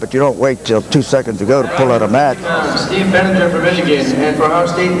job, but you don't wait till 2 seconds to go to pull out a match. Steve Benninger for Michigan, and for Ohio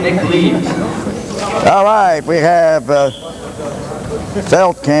State, Nick Lieb. All right, we have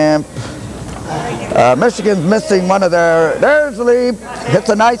Feldkamp. Michigan's missing one of their... There's Lieb. Hits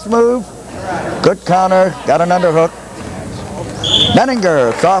a nice move. Good counter. Got an underhook.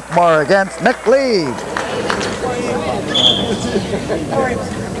 Benninger, sophomore against Nick Lieb.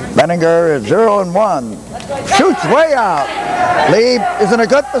 Benninger is 0-1. Shoots way out. Lieb is in a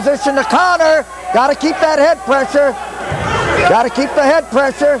good position to counter. Got to keep that head pressure. Got to keep the head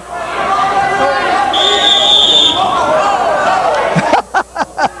pressure.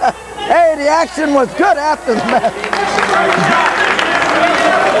 Hey, the action was good after the match.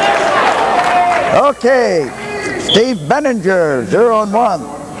 Okay, Steve Benninger, 0-1.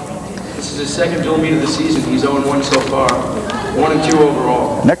 This is his second dual meet of the season. He's 0-1 so far. 1-2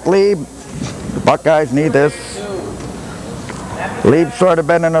 overall. Nick Lieb, the Buckeyes need this. Lieb sort of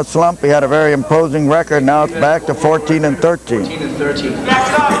been in a slump. He had a very imposing record. Now it's back to 14-13. 14-13.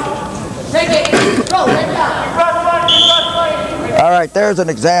 All right, there's an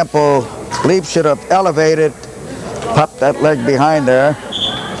example. Lieb should have elevated, popped that leg behind there.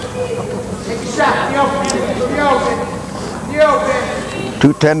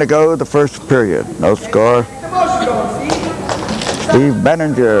 2:10 to go, the first period. No score. Steve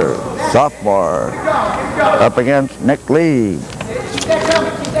Benninger, sophomore, up against Nick Lieb,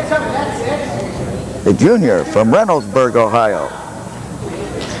 the junior from Reynoldsburg, Ohio.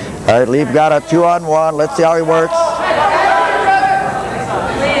 All right, Lieb got a 2-on-1. Let's see how he works.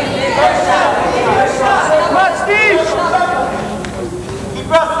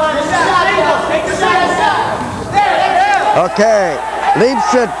 Okay, Lieb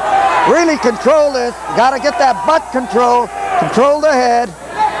should really control this. Got to get that butt control, control the head.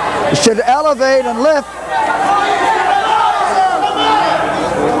 You should elevate and lift.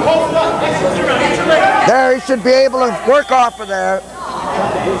 There, he should be able to work off of there.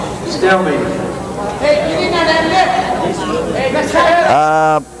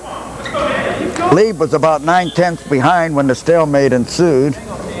 Lieb was about 9/10 behind when the stalemate ensued.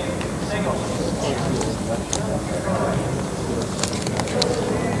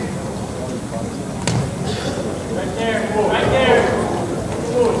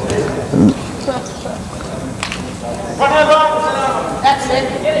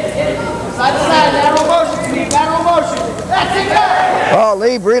 Oh,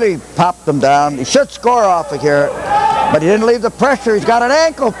 Lieb really popped them down. He should score off of here, but he didn't leave the pressure. He's got an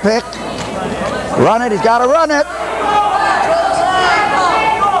ankle pick. Run it, he's got to run it.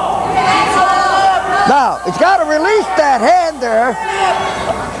 Now, he's got to release that hand there.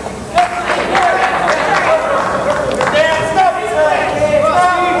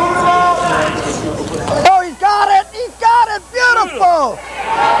 Oh, he's got it, beautiful.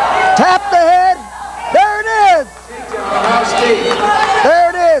 Tap the head, there it is. There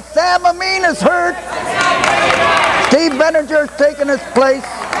it is, Sam Amin is hurt. Steve Benninger's taking his place.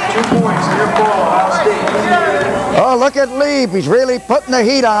 2 points, your ball, Ohio State. Oh, look at Lieb. He's really putting the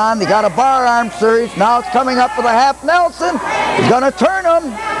heat on. He got a bar arm series. Now it's coming up with a half Nelson. He's going to turn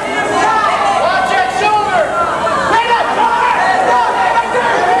him. Watch that shoulder.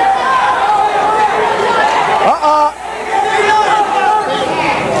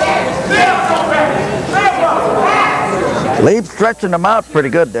 Lieb stretching him out pretty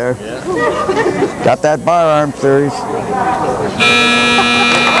good there. Yeah. Got that bar arm series. At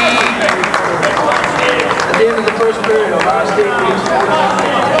the end of the first period, Ohio State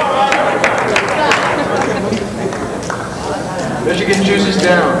leads. Michigan chooses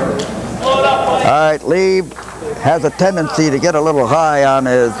down. All right, Lieb has a tendency to get a little high on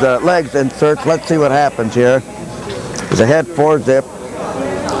his legs inserts. Let's see what happens here. There's a head 4-zip.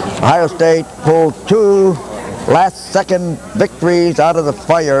 Ohio State pulls 2 last-second victories out of the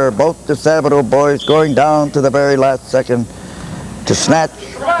fire. Both DiSabato boys going down to the very last second to snatch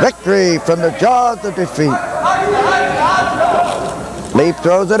victory from the jaws of defeat. Lieb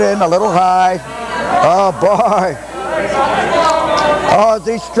throws it in a little high. Oh, boy. Oh, is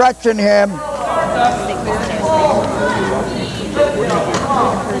he stretching him?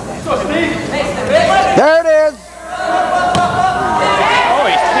 There it is.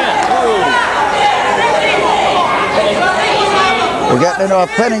 We're getting into a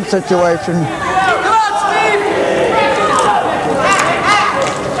pinning situation.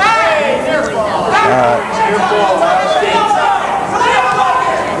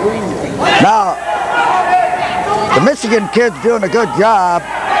 Now, the Michigan kid's doing a good job.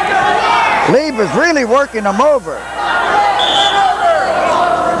 Lieb is really working them over.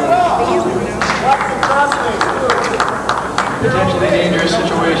 Potentially dangerous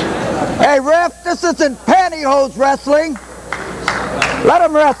situation. Hey, ref, this isn't pantyhose wrestling. Let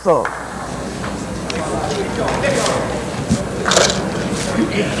him wrestle.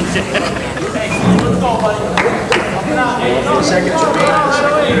 Seconds remaining in the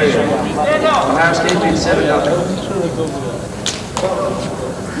second period. Ohio State leads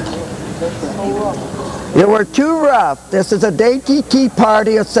 7-0. You were too rough. This is a dainty tea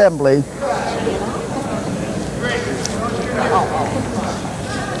party assembly.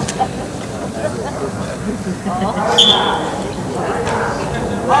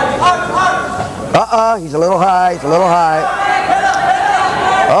 He's a little high, he's a little high.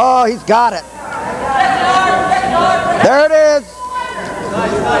 Oh, he's got it. There it is.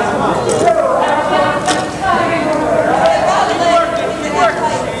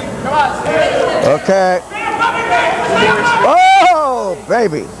 Okay. Oh,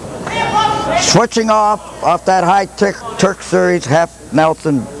 baby. Switching off that high Turk Series half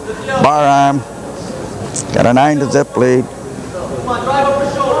Nelson bar arm. Got a 9-0 lead. Come on, drive over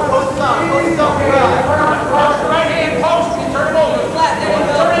the shoulder, post it up, right hand, post, turn it over, flat, there you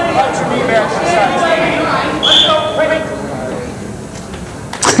go. Touch your knee back, let's go, quick.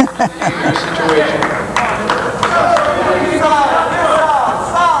 Situation.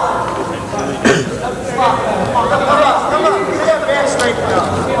 Come on, get that back straightened up.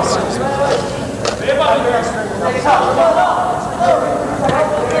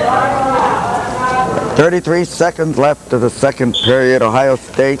 33 seconds left of the second period. Ohio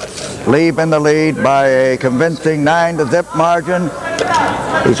State Lieb in the lead by a convincing 9-0 margin.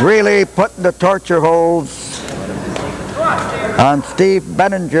 He's really putting the torture holds on Steve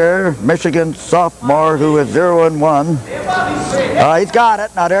Benninger, Michigan sophomore, who is 0-1. He's got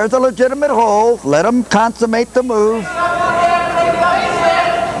it. Now there's a legitimate hold. Let him consummate the move.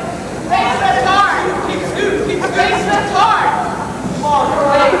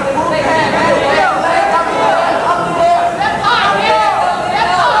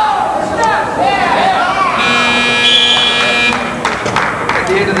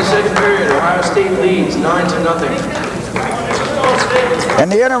 Leads 9-0. In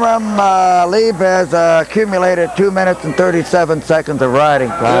the interim, Lieb has accumulated 2 minutes and 37 seconds of riding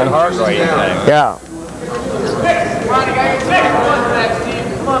time. Yeah.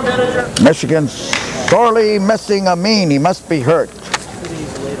 Michigan's sorely missing Amin. He must be hurt.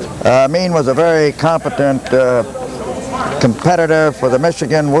 Amin was a very competent competitor for the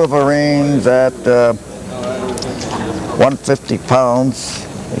Michigan Wolverines at 150 pounds.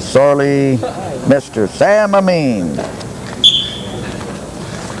 He sorely missed her. Sam Amin.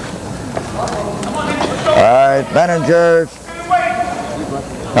 All right, Benninger.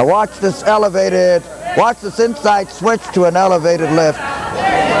 Now watch this inside switch to an elevated lift.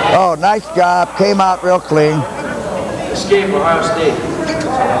 Oh, nice job. Came out real clean. Escape Ohio State.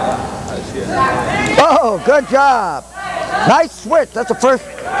 Oh, good job. Nice switch. That's the first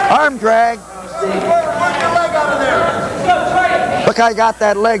arm drag. Look, I got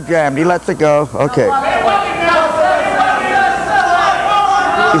that leg jammed. He lets it go. Okay.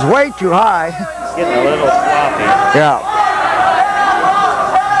 He's way too high. He's getting a little sloppy. Yeah.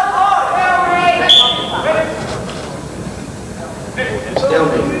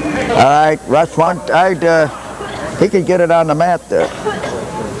 All right, Russ he could get it on the mat there.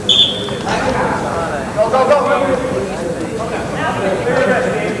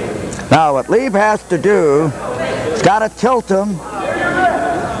 Now what Lieb has to do, he's got to tilt him.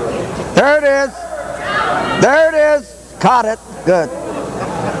 There it is. There it is. Caught it. Good.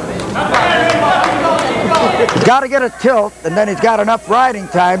 He's got to get a tilt, and then he's got enough riding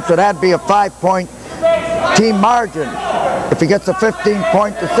time, so that'd be a 5-point team margin if he gets a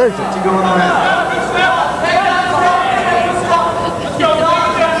 15-point decision.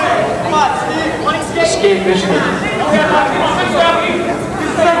 Escape Michigan.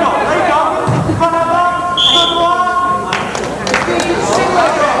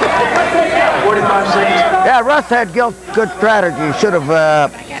 Yeah, Russ had good strategy. He should have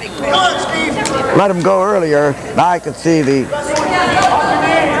let him go earlier. Now I can see the...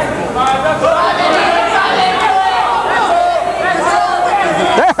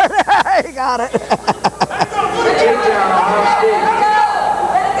 He got it.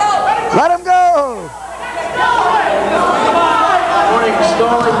 Let him go. Warning,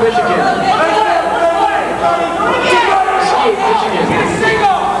 stalling Michigan. Escape Michigan.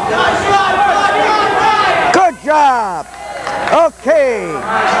 Good job. Okay.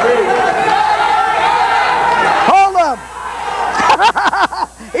 Hold him.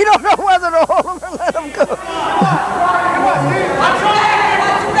 He don't know whether to hold him or let him go.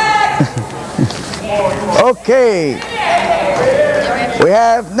 Okay. We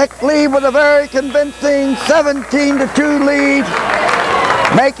have Nick Lieb with a very convincing 17-2 lead,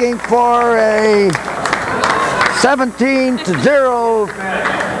 making for a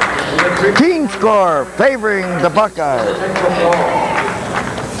 17-0 team score favoring the Buckeyes.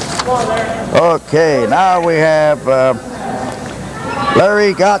 Okay, now we have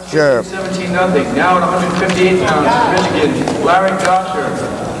Larry Gotcher. 17-0. Now at 158 pounds for Michigan, Larry Gotcher.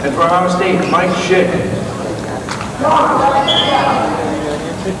 And for Ohio State, Mike Schyck.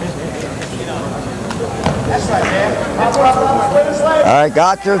 All right,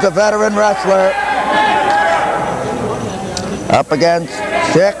 Gotcher's a veteran wrestler. Up against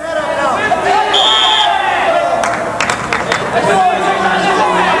Schyck.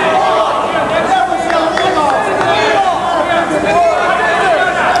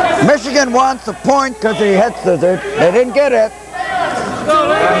 Michigan wants a point because he head scissored. They didn't get it.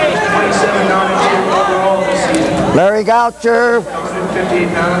 Larry Gotcher,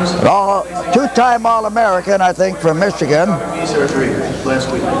 two-time All-American, I think, from Michigan.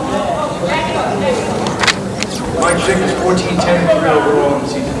 Last week. Mike Schyck is 14-10 overall in the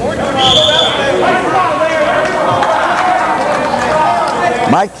season.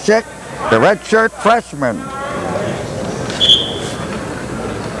 Mike Schyck, the redshirt freshman.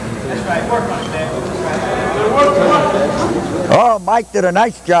 Oh, Mike did a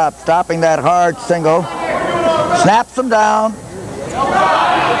nice job stopping that hard single. Snaps him down.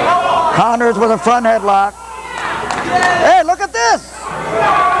 Counters with a front headlock. Hey, look at this!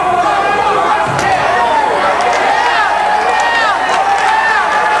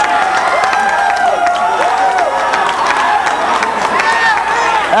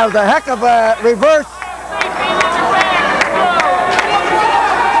 That was a heck of a reverse.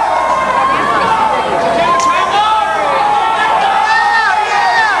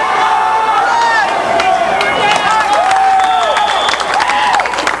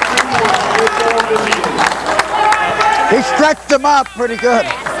 He stretched him out pretty good.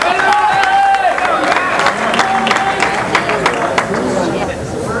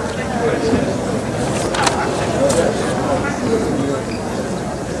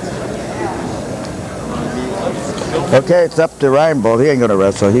 Okay, it's up to Reinbolt. He ain't gonna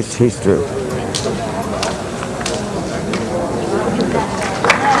wrestle. He's through.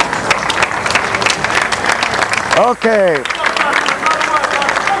 Okay.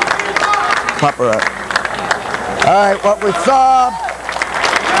 Pop her up. All right, what we saw.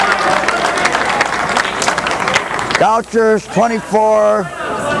 Gotcher's 24,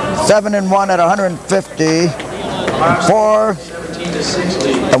 7-1 at 150, 4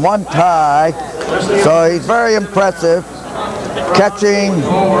 and 1 tie. So he's very impressive. Catching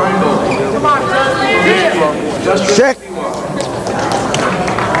Schyck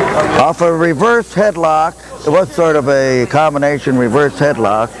off a reverse headlock. It was sort of a combination reverse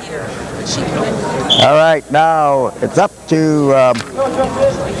headlock. All right, now it's up to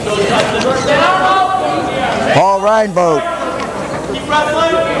Paul Reinbolt.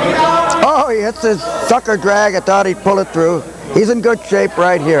 Oh, he hits his sucker drag. I thought he'd pull it through. He's in good shape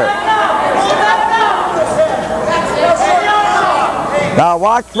right here. Now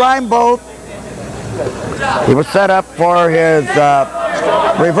watch Reinbolt. He was set up for his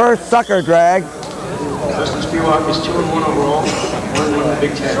reverse sucker drag. Justin Spewock is 2-1 overall, 1-1 in the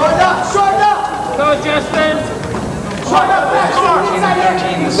Big Ten. Short up! Go, Justin! Short up, back, short!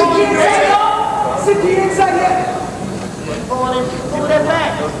 14-13 in the season. Sit the inside here! Pull that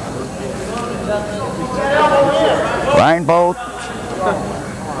back! Reinbolt,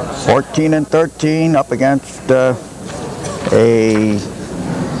 14-13, up against a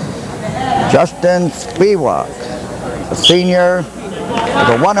Justin Spewock, a senior with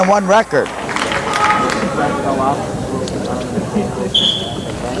a 1-1 record.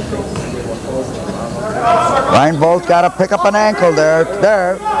 Reinbolt's got to pick up an ankle there.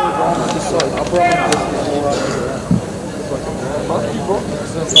 There.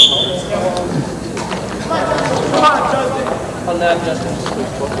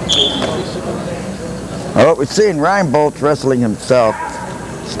 Well, what we've seen, Reinbolt's wrestling himself.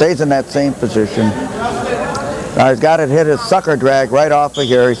 Stays in that same position. Now he's got it hit his sucker drag right off of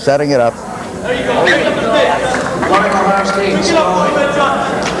here. He's setting it up.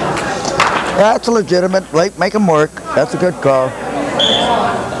 That's a legitimate. Make him work. That's a good call.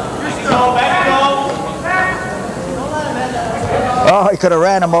 Oh, he could have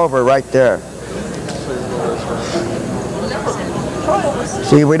ran him over right there.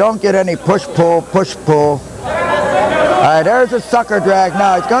 See, we don't get any push-pull, push-pull. All right, there's a sucker drag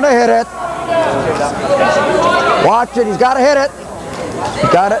now. He's going to hit it. Watch it. He's got to hit it. He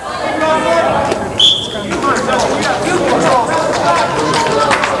got it.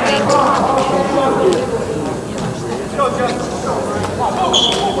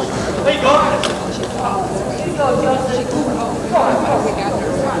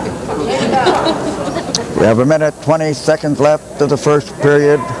 We have 1:20 seconds left of the first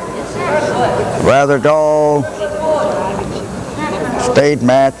period. Rather dull, stayed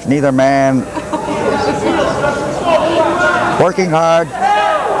match. Neither man working hard.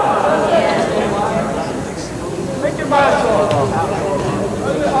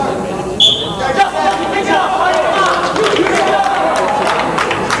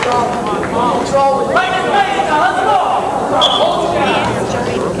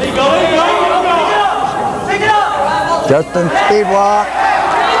 Justin Spewock.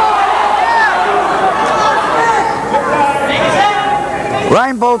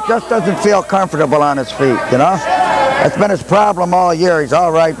 Reinbolt Reinbolt just doesn't feel comfortable on his feet, you know? That's been his problem all year. He's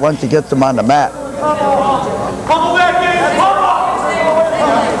all right once he gets them on the mat. All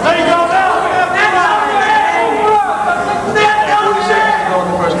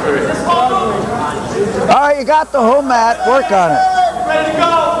right, you got the whole mat. Work on it. Ready to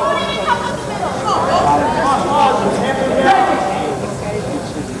go.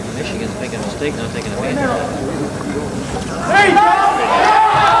 Michigan's making a mistake not taking a man. There you go.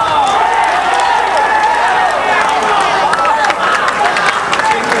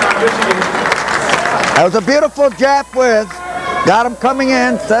 That was a beautiful jab with. Got him coming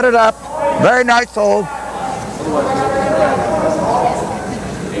in, set it up. Very nice hold.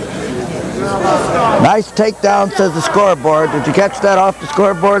 Nice takedown, says the scoreboard. Did you catch that off the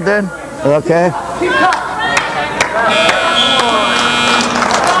scoreboard then? Okay.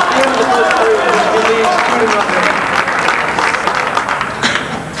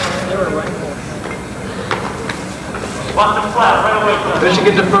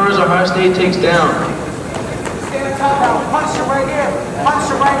 Michigan defers, Ohio State takes down. Stand top down. Punch it right here. Punch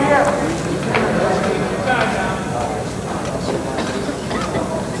it right here.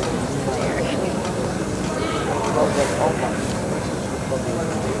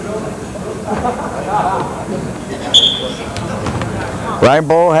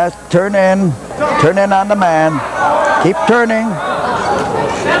 Reinbolt has to turn in on the man. Keep turning.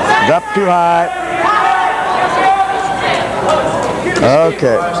 He's up too high.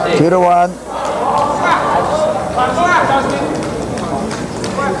 Okay, 2-1.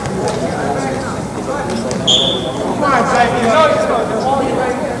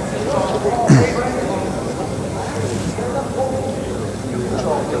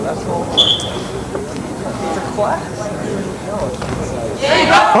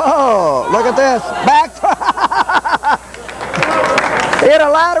 Oh, look at this. Back. He had a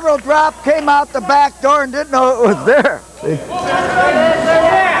lateral drop, came out the back door and didn't know it was there. See?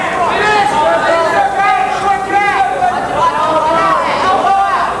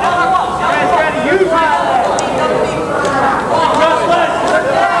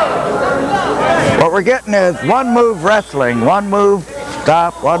 What we're getting is one move wrestling, one move,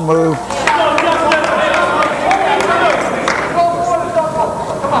 stop, one move.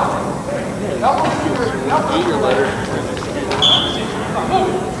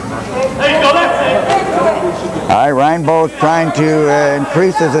 All right, Reinbolt's trying to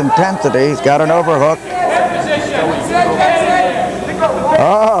increase his intensity. He's got an overhook.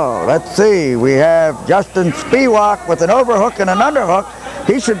 Oh, let's see. We have Justin Spewock with an overhook and an underhook.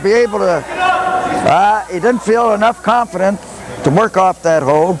 He should be able to, he didn't feel enough confidence to work off that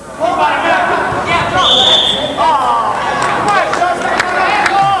hold.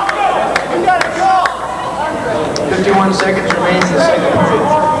 51 seconds remains in the second period.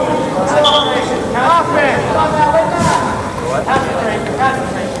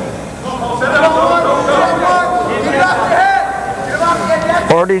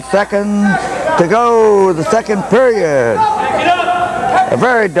 "40 seconds to go, the second period." A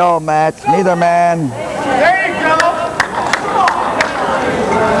very dull match, neither man. There you go.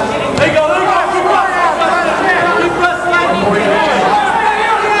 There you go.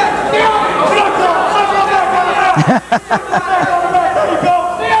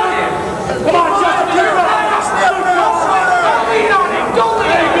 Come on, Justin.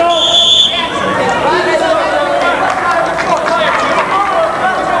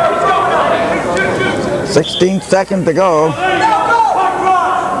 16 seconds to go.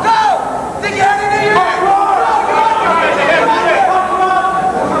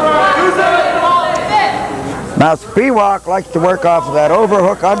 Now Spewock likes to work off of that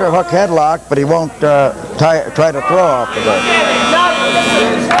overhook, underhook headlock, but he won't try to throw off of it.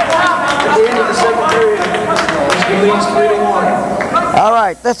 At the end of the second period, Michigan leads 3-1. All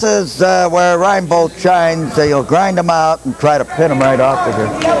right, this is where Reinbolt shines. You'll grind him out and try to pin him right off of here.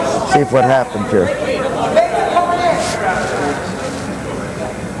 See if what happens here.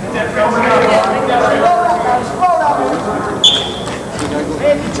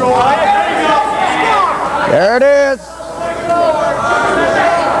 There it is.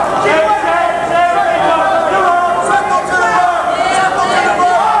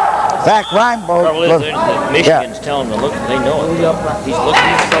 In fact, Reinbolt. Michigan's telling him to look. They know it. He's looking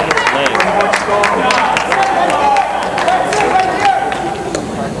at someone's leg.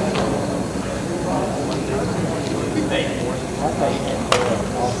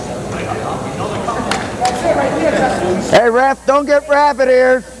 Hey, ref, don't get rabbit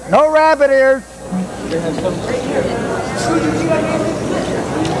ears. No rabbit ears.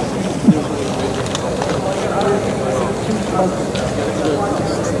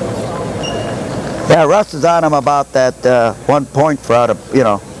 Yeah, Russ is on him about that 1 point for out of, you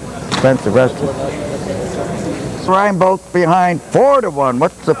know, defensive wrestling. Reinbolt behind 4-1.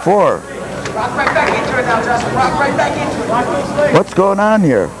 What's the 4? Rock right back into it now, Justin. Rock right back into it. What's going on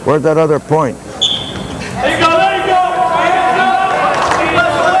here? Where's that other point? There you go, there you go.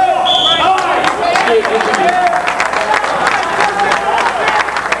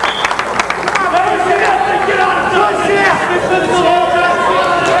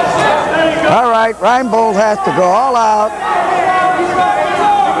 All right, Reinbolt has to go all out.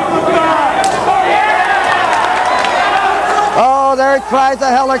 Oh, there he tries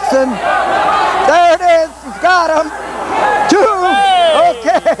a Hellickson. There it is. He's got him. 2.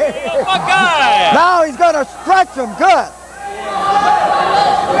 Okay. Now he's going to stretch him good.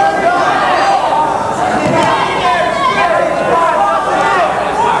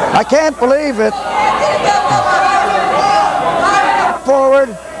 I can't believe it.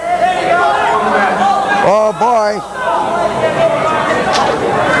 Forward. Oh boy.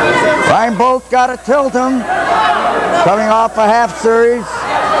 Reinbolt got to tilt him. Coming off a half series.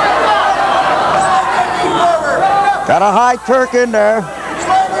 Got a high Turk in there.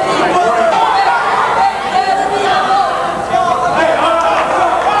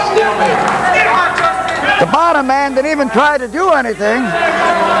 The bottom man didn't even try to do anything.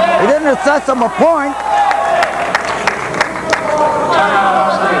 He didn't assess him a point.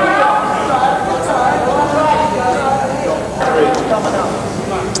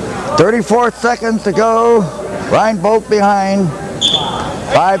 .34 seconds to go. Reinbolt behind.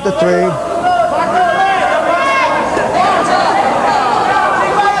 5-3.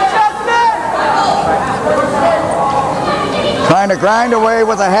 Trying to grind away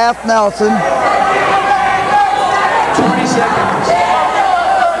with a half Nelson. 20 seconds.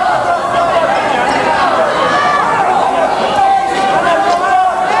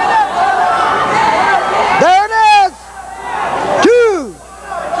 There it is! 2!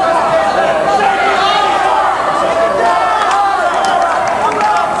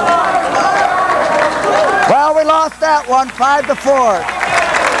 Well, we lost that one, 5-4.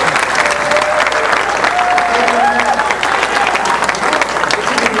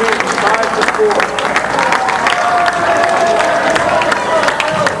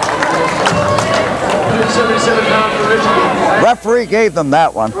 Referee gave them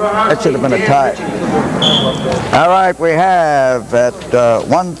that one. That should have been a tie. All right, we have at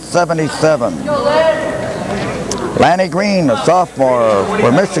 177. Lanny Green, a sophomore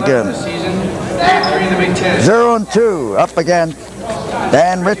for Michigan. 0-2 up against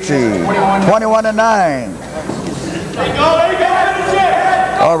Dan Ritchie, 21-9.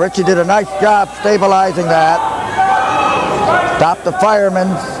 Oh, Ritchie did a nice job stabilizing that. Stopped the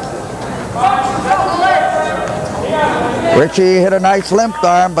firemen. Ritchie hit a nice limp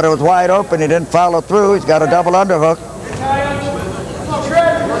arm, but it was wide open. He didn't follow through. He's got a double underhook.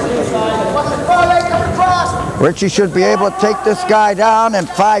 Ritchie should be able to take this guy down and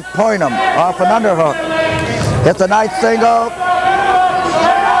 5-point him off an underhook. Gets a nice single.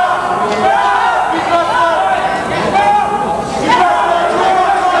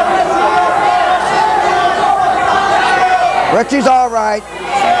 Ritchie's all right.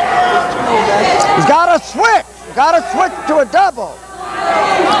 He's got to switch. Got to switch to a double.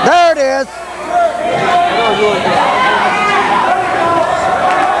 There it is.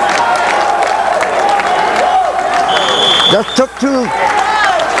 Just took too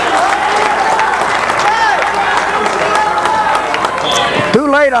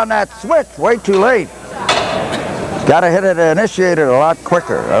late on that switch. Way too late. Got to hit it, initiate it a lot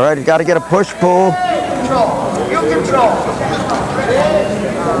quicker. All right, you got to get a push-pull. You control.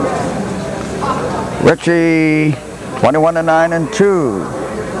 Ritchie, 21-9 and 2.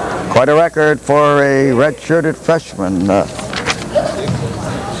 Quite a record for a red-shirted freshman. Up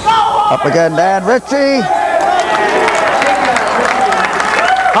again, Dan Ritchie.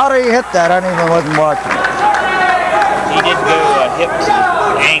 How did he hit that? I wasn't watching. He didn't go hip to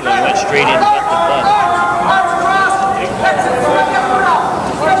the angle. He went straight in and hit the butt.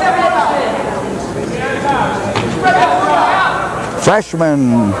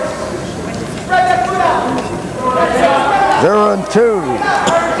 Freshman. 0-2.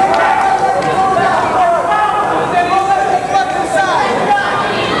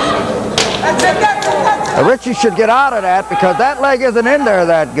 Ritchie should get out of that because that leg isn't in there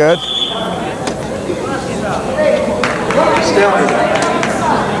that good. Still.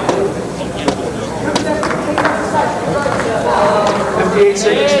 58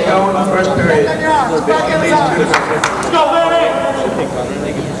 seconds to go in the first period. Let's go, Lanny!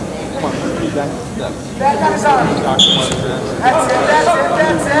 That's it,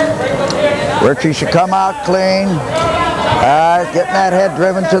 that's it. Ritchie should come out clean. Getting that head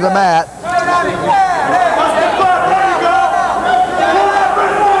driven to the mat.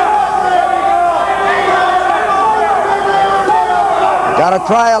 Got to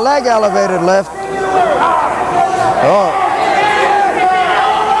try a leg elevated lift. Oh.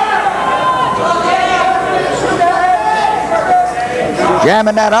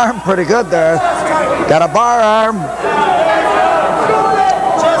 Jamming that arm pretty good there. Got a bar arm.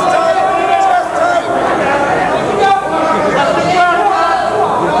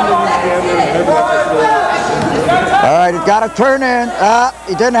 All right, he's got to turn in.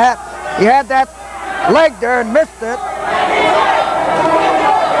 He didn't have. He had that leg there and missed it.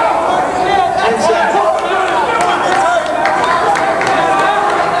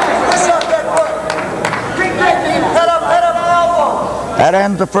 That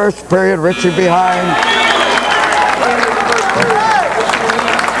ends the first period. Ritchie behind.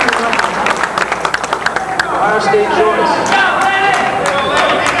 Ohio State choice.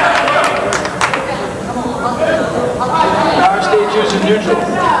 Ohio State choice is neutral.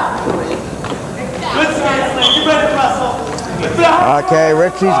 Okay,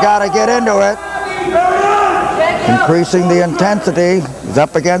 Ritchie's got to get into it. Increasing the intensity. He's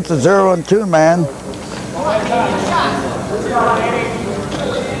up against a 0 and 2 man.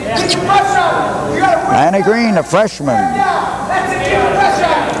 Lanny Green, a freshman.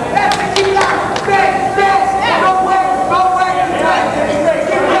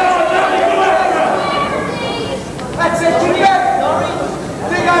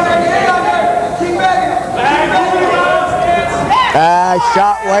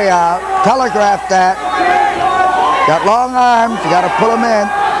 Shot way out. Telegraphed that. Got long arms. You got to pull them in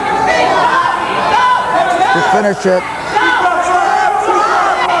to finish it.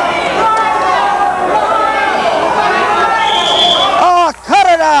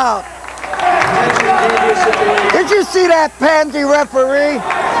 Out. Did you see that pansy referee?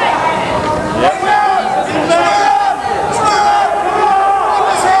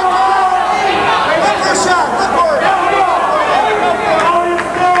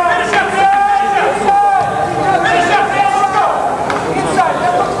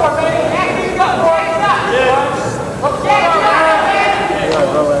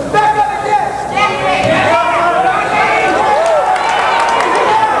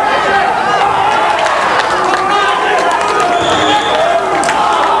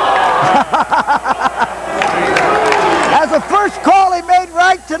 That's the first call he made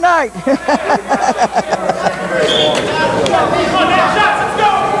right tonight.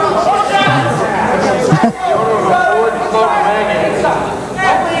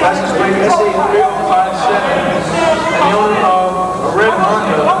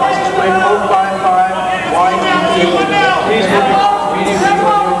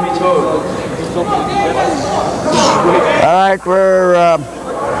 All right, we're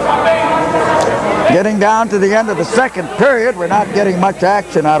getting down to the end of the second period. We're not getting much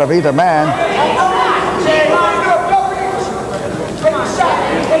action out of either man.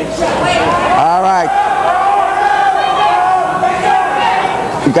 All right.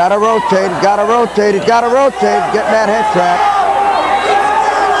 He's got to rotate, he's got to rotate, he's got to rotate. He's getting that head track.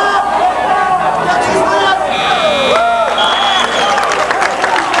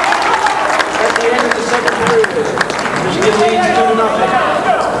 At the end of the second period, Michigan leads 2-0.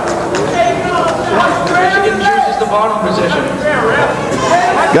 Michigan chooses the bottom position.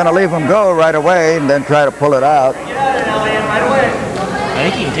 Gonna leave him go right away and then try to pull it out. I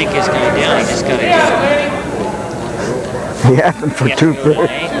think he can take this guy down. He just got to He hasn't for 2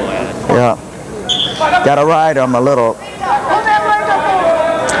 periods. Yeah. Gotta ride him a little.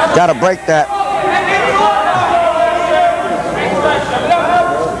 Gotta break that.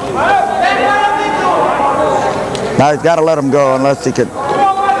 Now he's gotta let him go unless he could.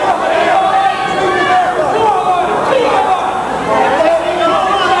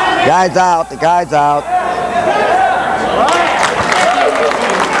 Guy's out, the guy's out.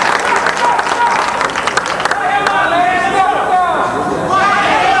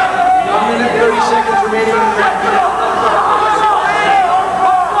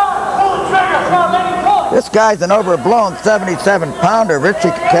 This guy's an overblown 77-pounder. Ritchie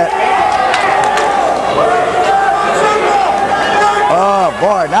can't. Oh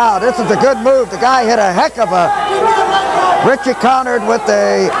boy, now this is a good move. The guy hit a heck of a. Ritchie countered with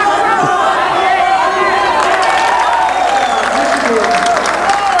a.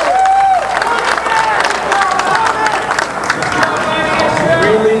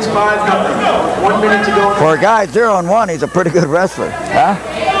 Green leads 5-0. 1 minute to go. For a guy 0 and 1, he's a pretty good wrestler. Huh?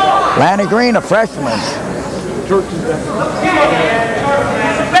 Lanny Green, a freshman.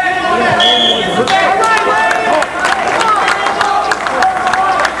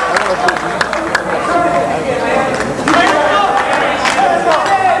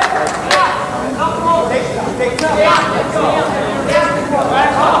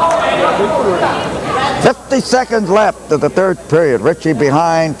 seconds left of the third period. Ritchie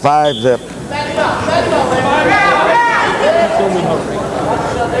behind 5-zip.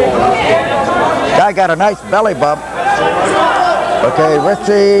 Guy got a nice belly bump. Okay,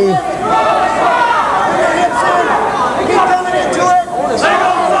 Ritchie.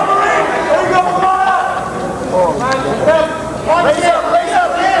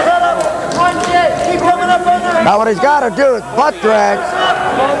 Now what he's got to do is butt drag.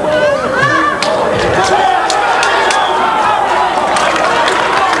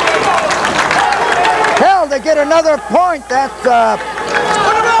 Hell, they get another point. That's a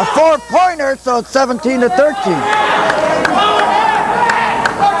 4-pointer, so it's 17 to 13.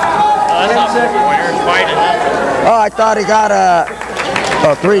 Oh, I thought he got a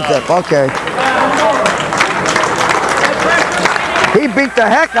 3-zip. Okay. He beat the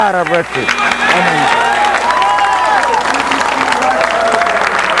heck out of Ritchie.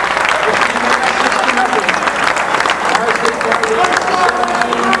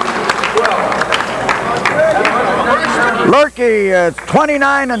 Lehrke is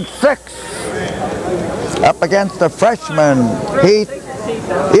 29-6 up against the freshman Heath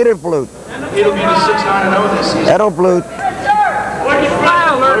Eddleblute. Eddleblute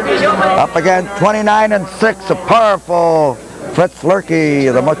up against 29-6, a powerful Fritz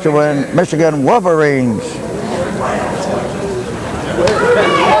Lehrke, the Michigan Wolverines.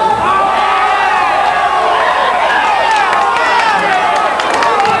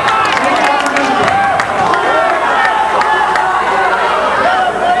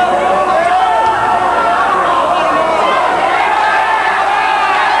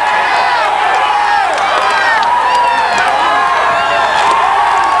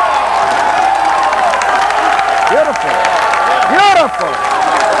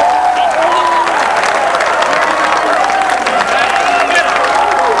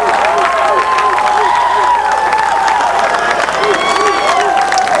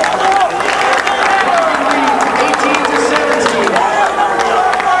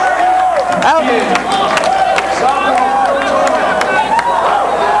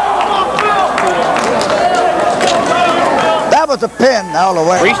 A pin all the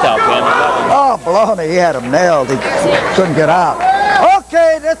way. Freestyle pin. Oh, baloney. He had him nailed. He couldn't get out.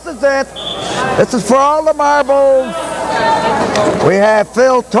 Okay, this is it. This is for all the marbles. We have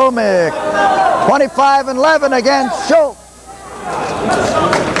Phil Tomek, 25-11 against Shultz.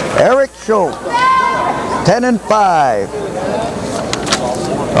 Eric Shultz, 10-5.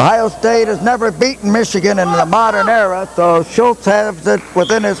 Ohio State has never beaten Michigan in the modern era, so Shultz has it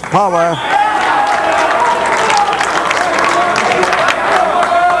within his power.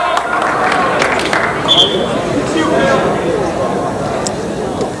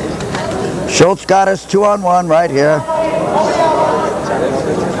 Shultz got us 2-on-1 right here.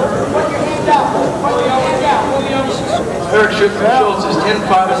 Eric Shultz is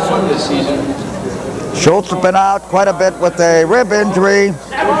 10-5-1 this season. Shultz has been out quite a bit with a rib injury.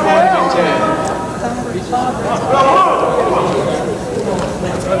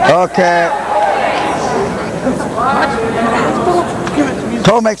 Okay.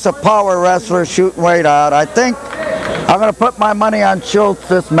 Tomek's a power wrestler shooting weight out. I think I'm going to put my money on Shultz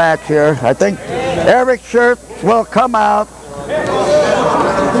this match here. I think Eric Shultz will come out.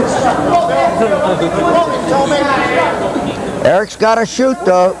 Eric's got to shoot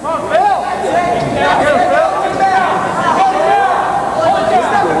though.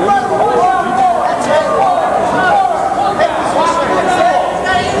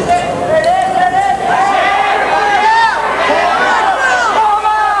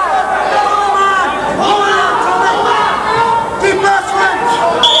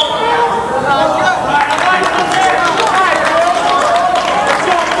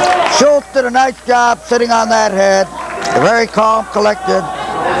 Did a nice job sitting on that head. Very calm, collected.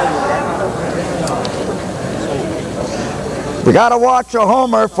 We got to watch a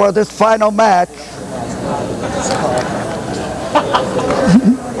homer for this final match.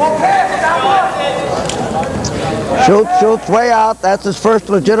 Shultz way out. That's his first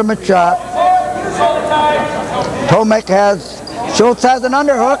legitimate shot. Tomek Shultz has an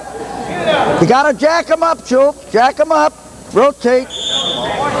underhook. You got to jack him up, Shultz. Jack him up. Rotate.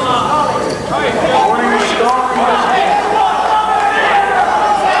 Looks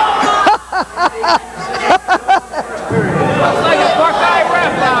like a Buckeye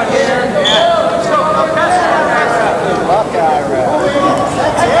ref out here. Buckeye ref.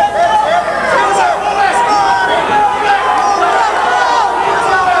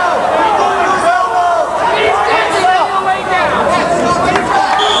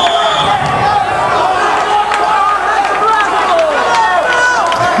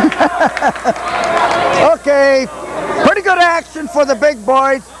 Okay, good action for the big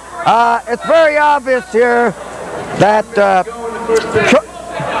boys. It's very obvious here that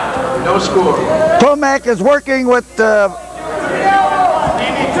No score. Tomek is working with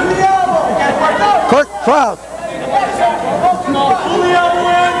Cluff.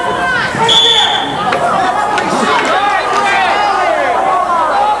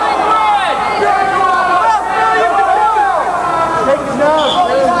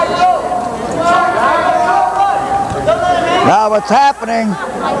 Now what's happening?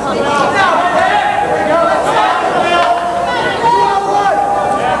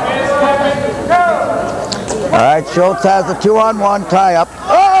 All right, Shultz has a 2-on-1 tie-up.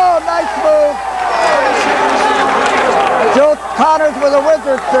 Oh, nice move! Shultz counters with a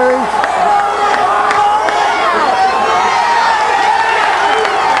wizard series.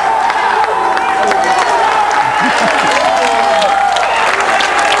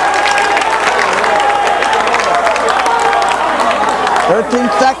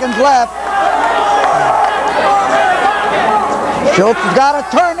 Seconds left. Shultz has got to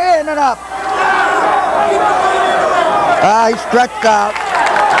turn in and up. He's stretched out.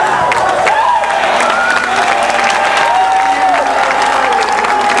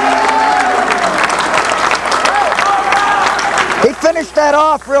 He finished that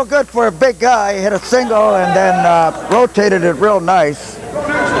off real good for a big guy. He hit a single and then rotated it real nice.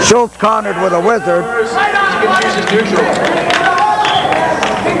 Shultz countered with a wizard.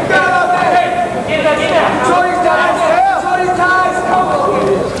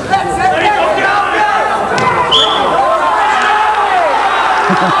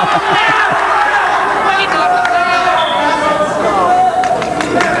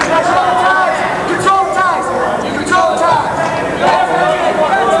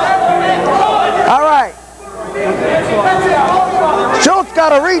 All right. Shultz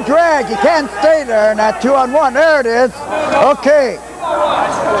got a re-drag. He can't stay there in that 2-on-1. There it is. Okay.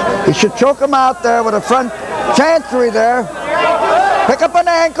 He should choke him out there with a front chancery there. Pick up an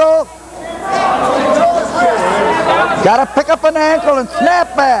ankle. Got to pick up an ankle and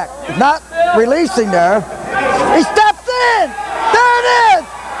snap back. He's not releasing there. He steps in. There it is.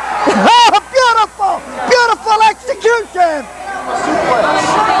 Oh, beautiful. Beautiful execution.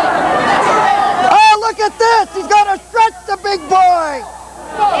 Oh, look at this. He's going to stretch the big boy.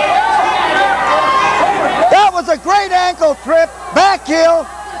 That was a great ankle trip. Back heel.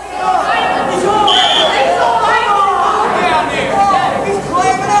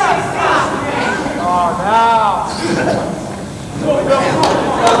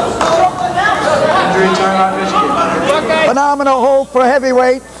 Phenomenal hold for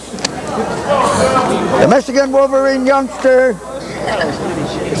heavyweights. The Michigan Wolverine youngster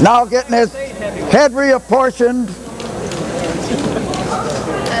is now getting his head reapportioned.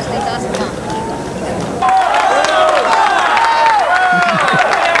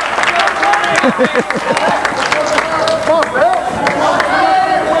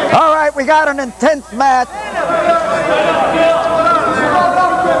 All right, we got an intense match.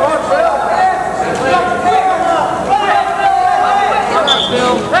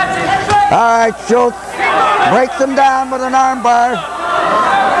 All right, Schultz breaks him down with an arm bar.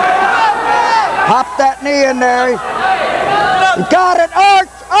 Pop that knee in there. He got it. Arch,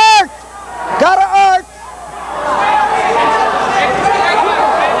 arch. Got to arch.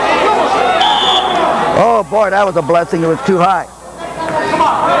 Oh boy, that was a blessing. It was too high.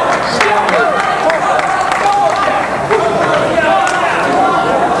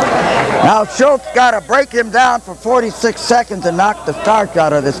 Now Schultz got to break him down for 46 seconds and knock the starch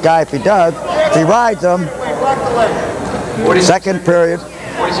out of this guy if he does. If he rides him. Second period.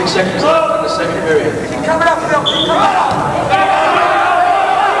 46 seconds left in the second period.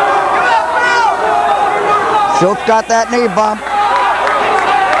 Schultz got that knee bump.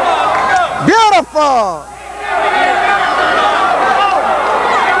 Beautiful!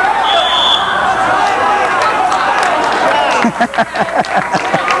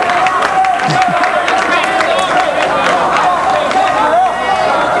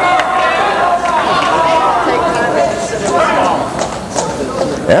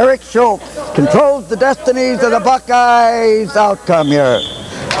 Eric Schultz controls the destinies of the Buckeyes outcome here.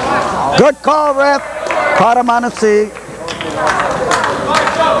 Good call, ref. Caught him on a seat.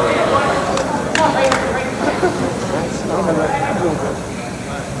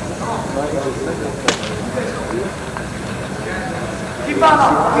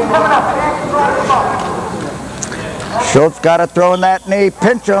 Schultz got to throw in that knee,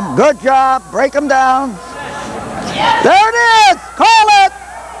 pinch him. Good job, break him down. There it is, call it.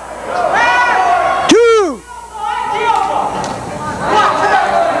 2.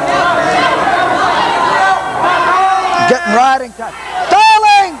 Getting getting riding time.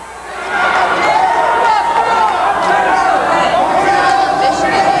 Stalling!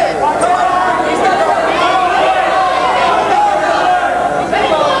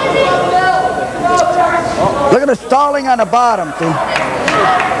 Look at the stalling on the bottom, see?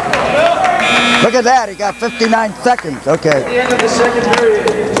 Look at that, he got 59 seconds. Okay. At the end of the second period,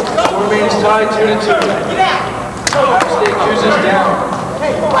 the remains tied 2-2. Ohio State cruises down.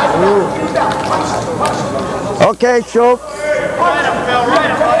 Okay, Schultz.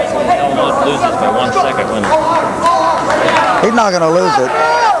 Eddleblute loses by 1 second when He's not going to lose it.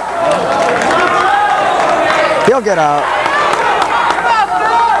 He'll get out.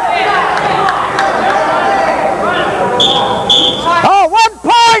 Oh, 1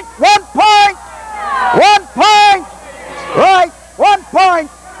 point! 1 point! 1 point! Right, 1 point!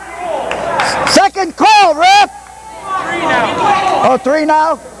 Second call, ref! 3 now. Oh, 3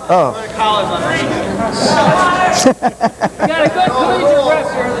 now? Oh. You got a good collegiate ref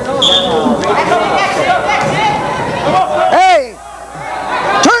here. Hey!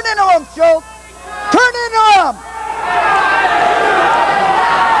 Turn into him, Schultz! Turn into him!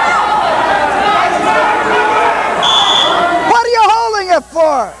 What are you holding it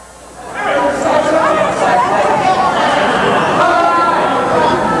for?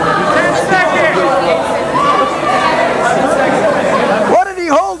 What did he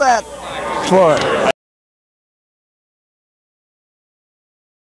hold that for?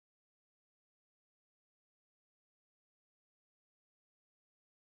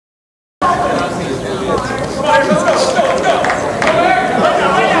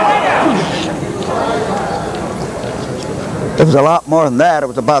 It was a lot more than that. It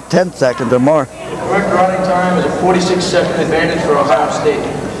was about 10 seconds or more. The correct riding time is a 46-second advantage for Ohio State.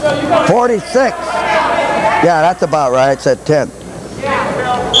 46. Yeah, that's about right. It said 10.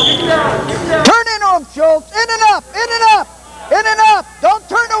 Turn into him, Schultz. In and up, in and up, in and up. Don't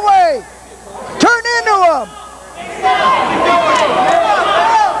turn away. Turn into him.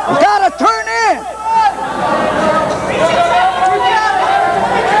 You gotta turn in.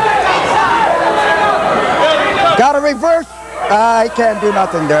 Gotta reverse. He can't do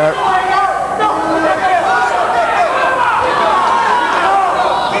nothing there.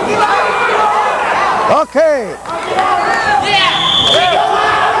 Okay.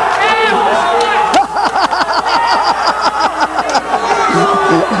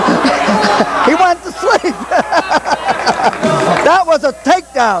 He went to sleep. That was a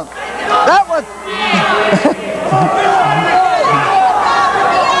takedown. That was...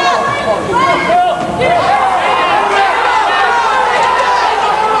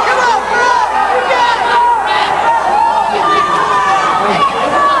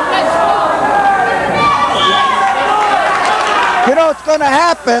 You know what's going to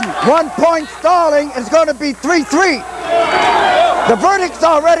happen? 1 point stalling is going to be 3-3. The verdict's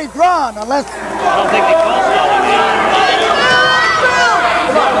already drawn, unless... I don't think they call stalling yet.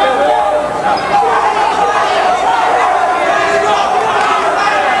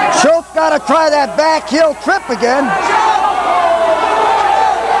 Schultz got to try that back heel trip again.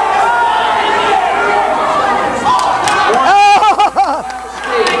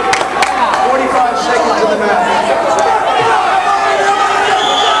 45 seconds in the match.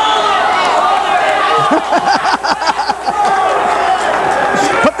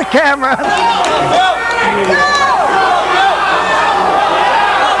 Put the camera on.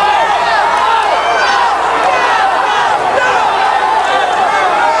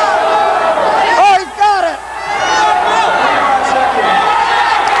 Oh, he's got it.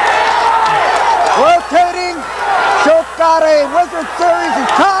 Rotating. Schultz got a wizard series.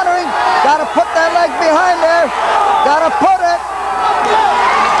 He's countering. Got to put that leg behind there. Got to put it.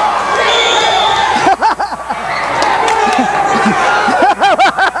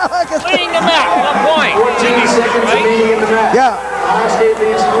 Leading the match, 1 point. 14 seconds remaining in the match. Yeah. Ohio State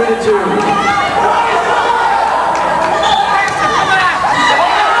leads 3-2.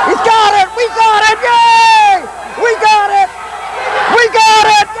 He's got it! We got it! Yay! We got it! We got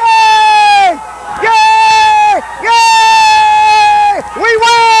it! Yay! Yay! Yay! We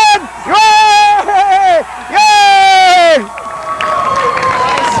win! Yay! Yay!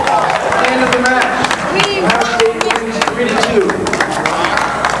 At the end of the match, Ohio State wins 3-2.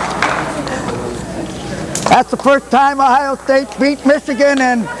 That's the first time Ohio State beat Michigan,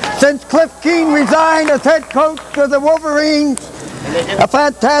 and since Cliff Keen resigned as head coach of the Wolverines, a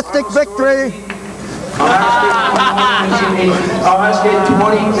fantastic victory. Ohio State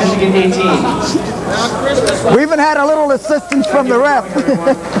 20, Michigan 18. We even had a little assistance from the ref.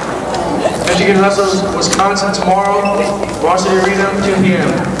 Michigan wrestles Wisconsin tomorrow, Varsity Arena, 2 p.m.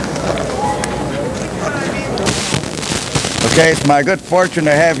 Okay, it's my good fortune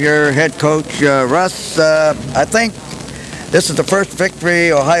to have your head coach, Russ. I think this is the first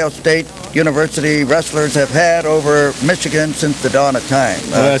victory Ohio State University wrestlers have had over Michigan since the dawn of time.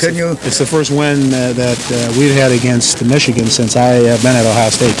 It's the first win that we've had against Michigan since I have been at Ohio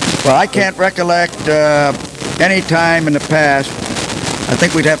State. Well, I can't recollect any time in the past. I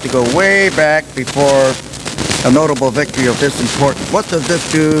think we'd have to go way back before a notable victory of this importance. What does this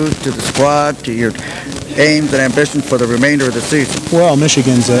do to the squad, to your aims and ambitions for the remainder of the season? Well,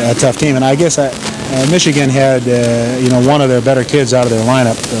 Michigan's a tough team, and I guess Michigan had one of their better kids out of their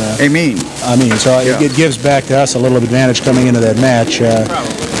lineup. So it gives back to us a little advantage coming into that match.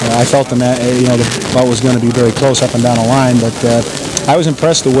 I felt the bout was going to be very close up and down the line, but I was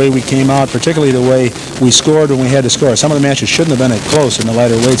impressed the way we came out, particularly the way we scored when we had to score. Some of the matches shouldn't have been as close in the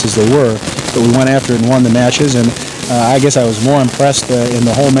lighter weights as they were, but we went after it and won the matches. And I guess I was more impressed in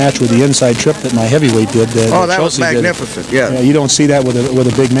the whole match with the inside trip that my heavyweight did. That was magnificent. Yeah. You don't see that with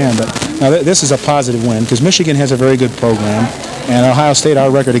a big man. But now this is a positive win because Michigan has a very good program, and Ohio State, our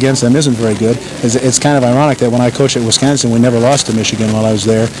record against them isn't very good. It's kind of ironic that when I coached at Wisconsin, we never lost to Michigan while I was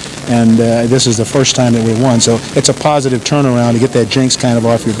there, and this is the first time that we won. So it's a positive turnaround to get that jinx kind of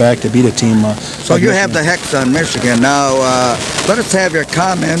off your back to beat a team. So you have the hex on Michigan. Now, let us have your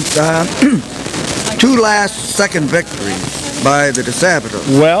comments on two second victories by the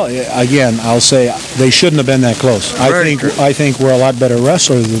DiSabato. Well, again, I'll say they shouldn't have been that close. I think we're a lot better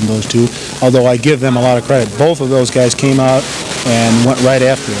wrestlers than those two, although I give them a lot of credit. Both of those guys came out and went right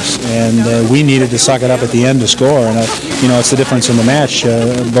after us, and we needed to suck it up at the end to score. And it's the difference in the match.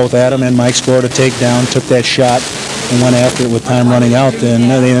 Both Adam and Mike scored a takedown, took that shot, and went after it with time running out, and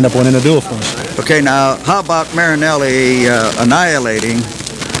they ended up winning the duel for us. Okay, now how about Marinelli annihilating?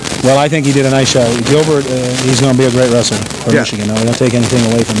 Well, I think he did a nice job. Gilbert, he's going to be a great wrestler for Michigan. No, I don't take anything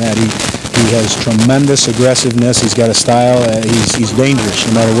away from that. He has tremendous aggressiveness. He's got a style. He's dangerous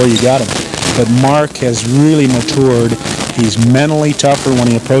no matter where you got him. But Mark has really matured. He's mentally tougher when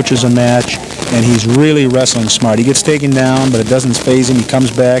he approaches a match, and he's really wrestling smart. He gets taken down, but it doesn't faze him. He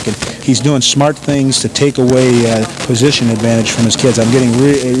comes back, and he's doing smart things to take away position advantage from his kids. I'm getting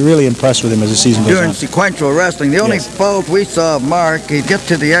really impressed with him as the season goes on. Doing sequential wrestling. The only fault we saw of Mark, he'd get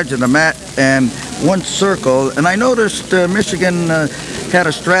to the edge of the mat and one circle, and I noticed Michigan had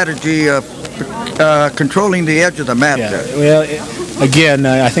a strategy of controlling the edge of the mat there. Well, again,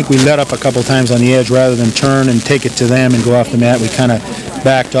 I think we let up a couple times on the edge rather than turn and take it to them and go off the mat. We kind of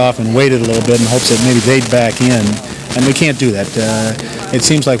backed off and waited a little bit in hopes that maybe they'd back in, and we can't do that. It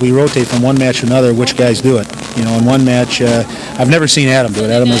seems like we rotate from one match to another which guys do it. In one match, I've never seen Adam do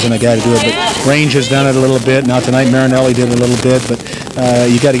it. Adam wasn't a guy to do it, but Range has done it a little bit. Now tonight Marinelli did it a little bit, but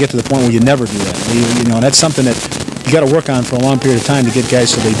you got to get to the point where you never do that. And that's something that you got to work on for a long period of time to get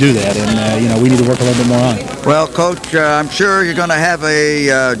guys so they do that, and we need to work a little bit more on it. Well, Coach, I'm sure you're going to have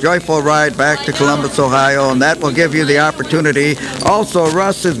a joyful ride back to Columbus, Ohio, and that will give you the opportunity. Also,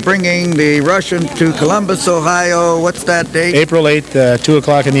 Russ is bringing the Russian to Columbus, Ohio. What's that date? April 8th, 2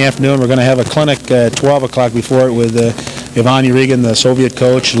 o'clock in the afternoon. We're going to have a clinic at 12 o'clock before it with Ivan Urigan, the Soviet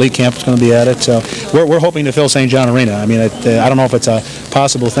coach. Feldkamp is going to be at it. So we're hoping to fill St. John Arena. I mean, I don't know if it's a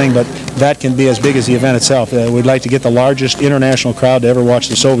possible thing, but that can be as big as the event itself. We'd like to get the largest international crowd to ever watch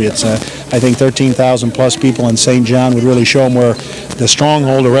the Soviets. I think 13,000 plus people in St. John would really show them where the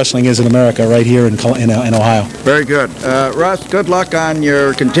stronghold of wrestling is in America, right here in Ohio. Very good. Russ, good luck on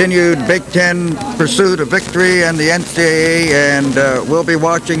your continued Big Ten pursuit of victory and the NCAA, and we'll be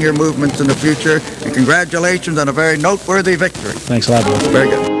watching your movements in the future. And congratulations on a very noteworthy victory. Thanks a lot, Bill. Very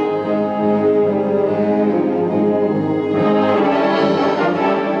good.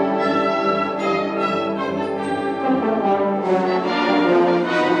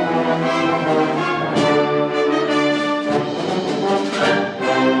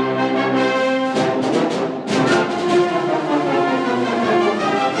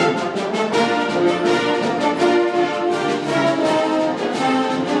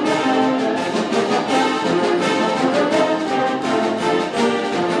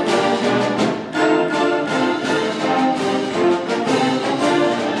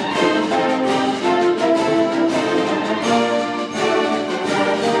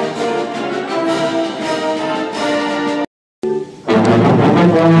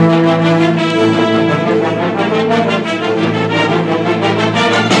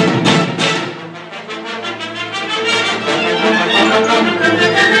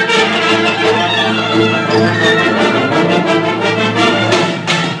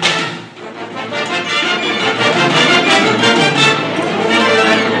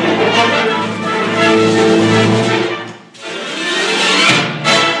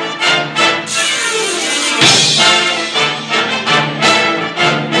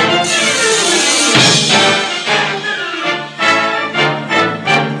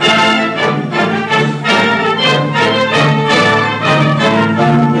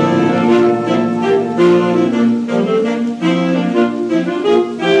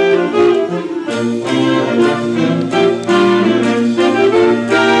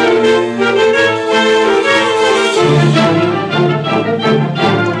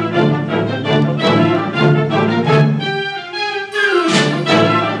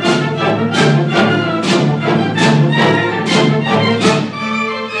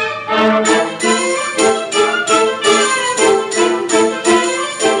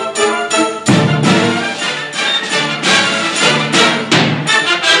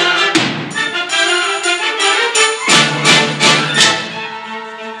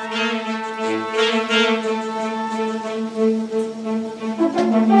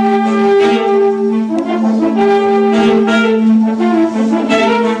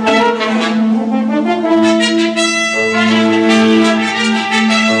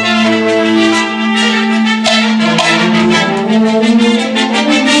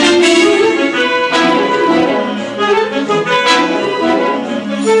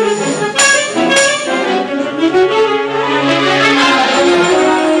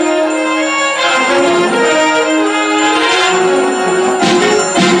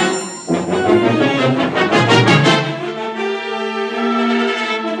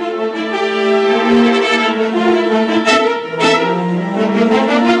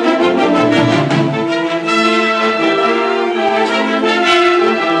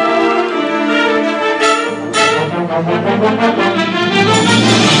 Thank you.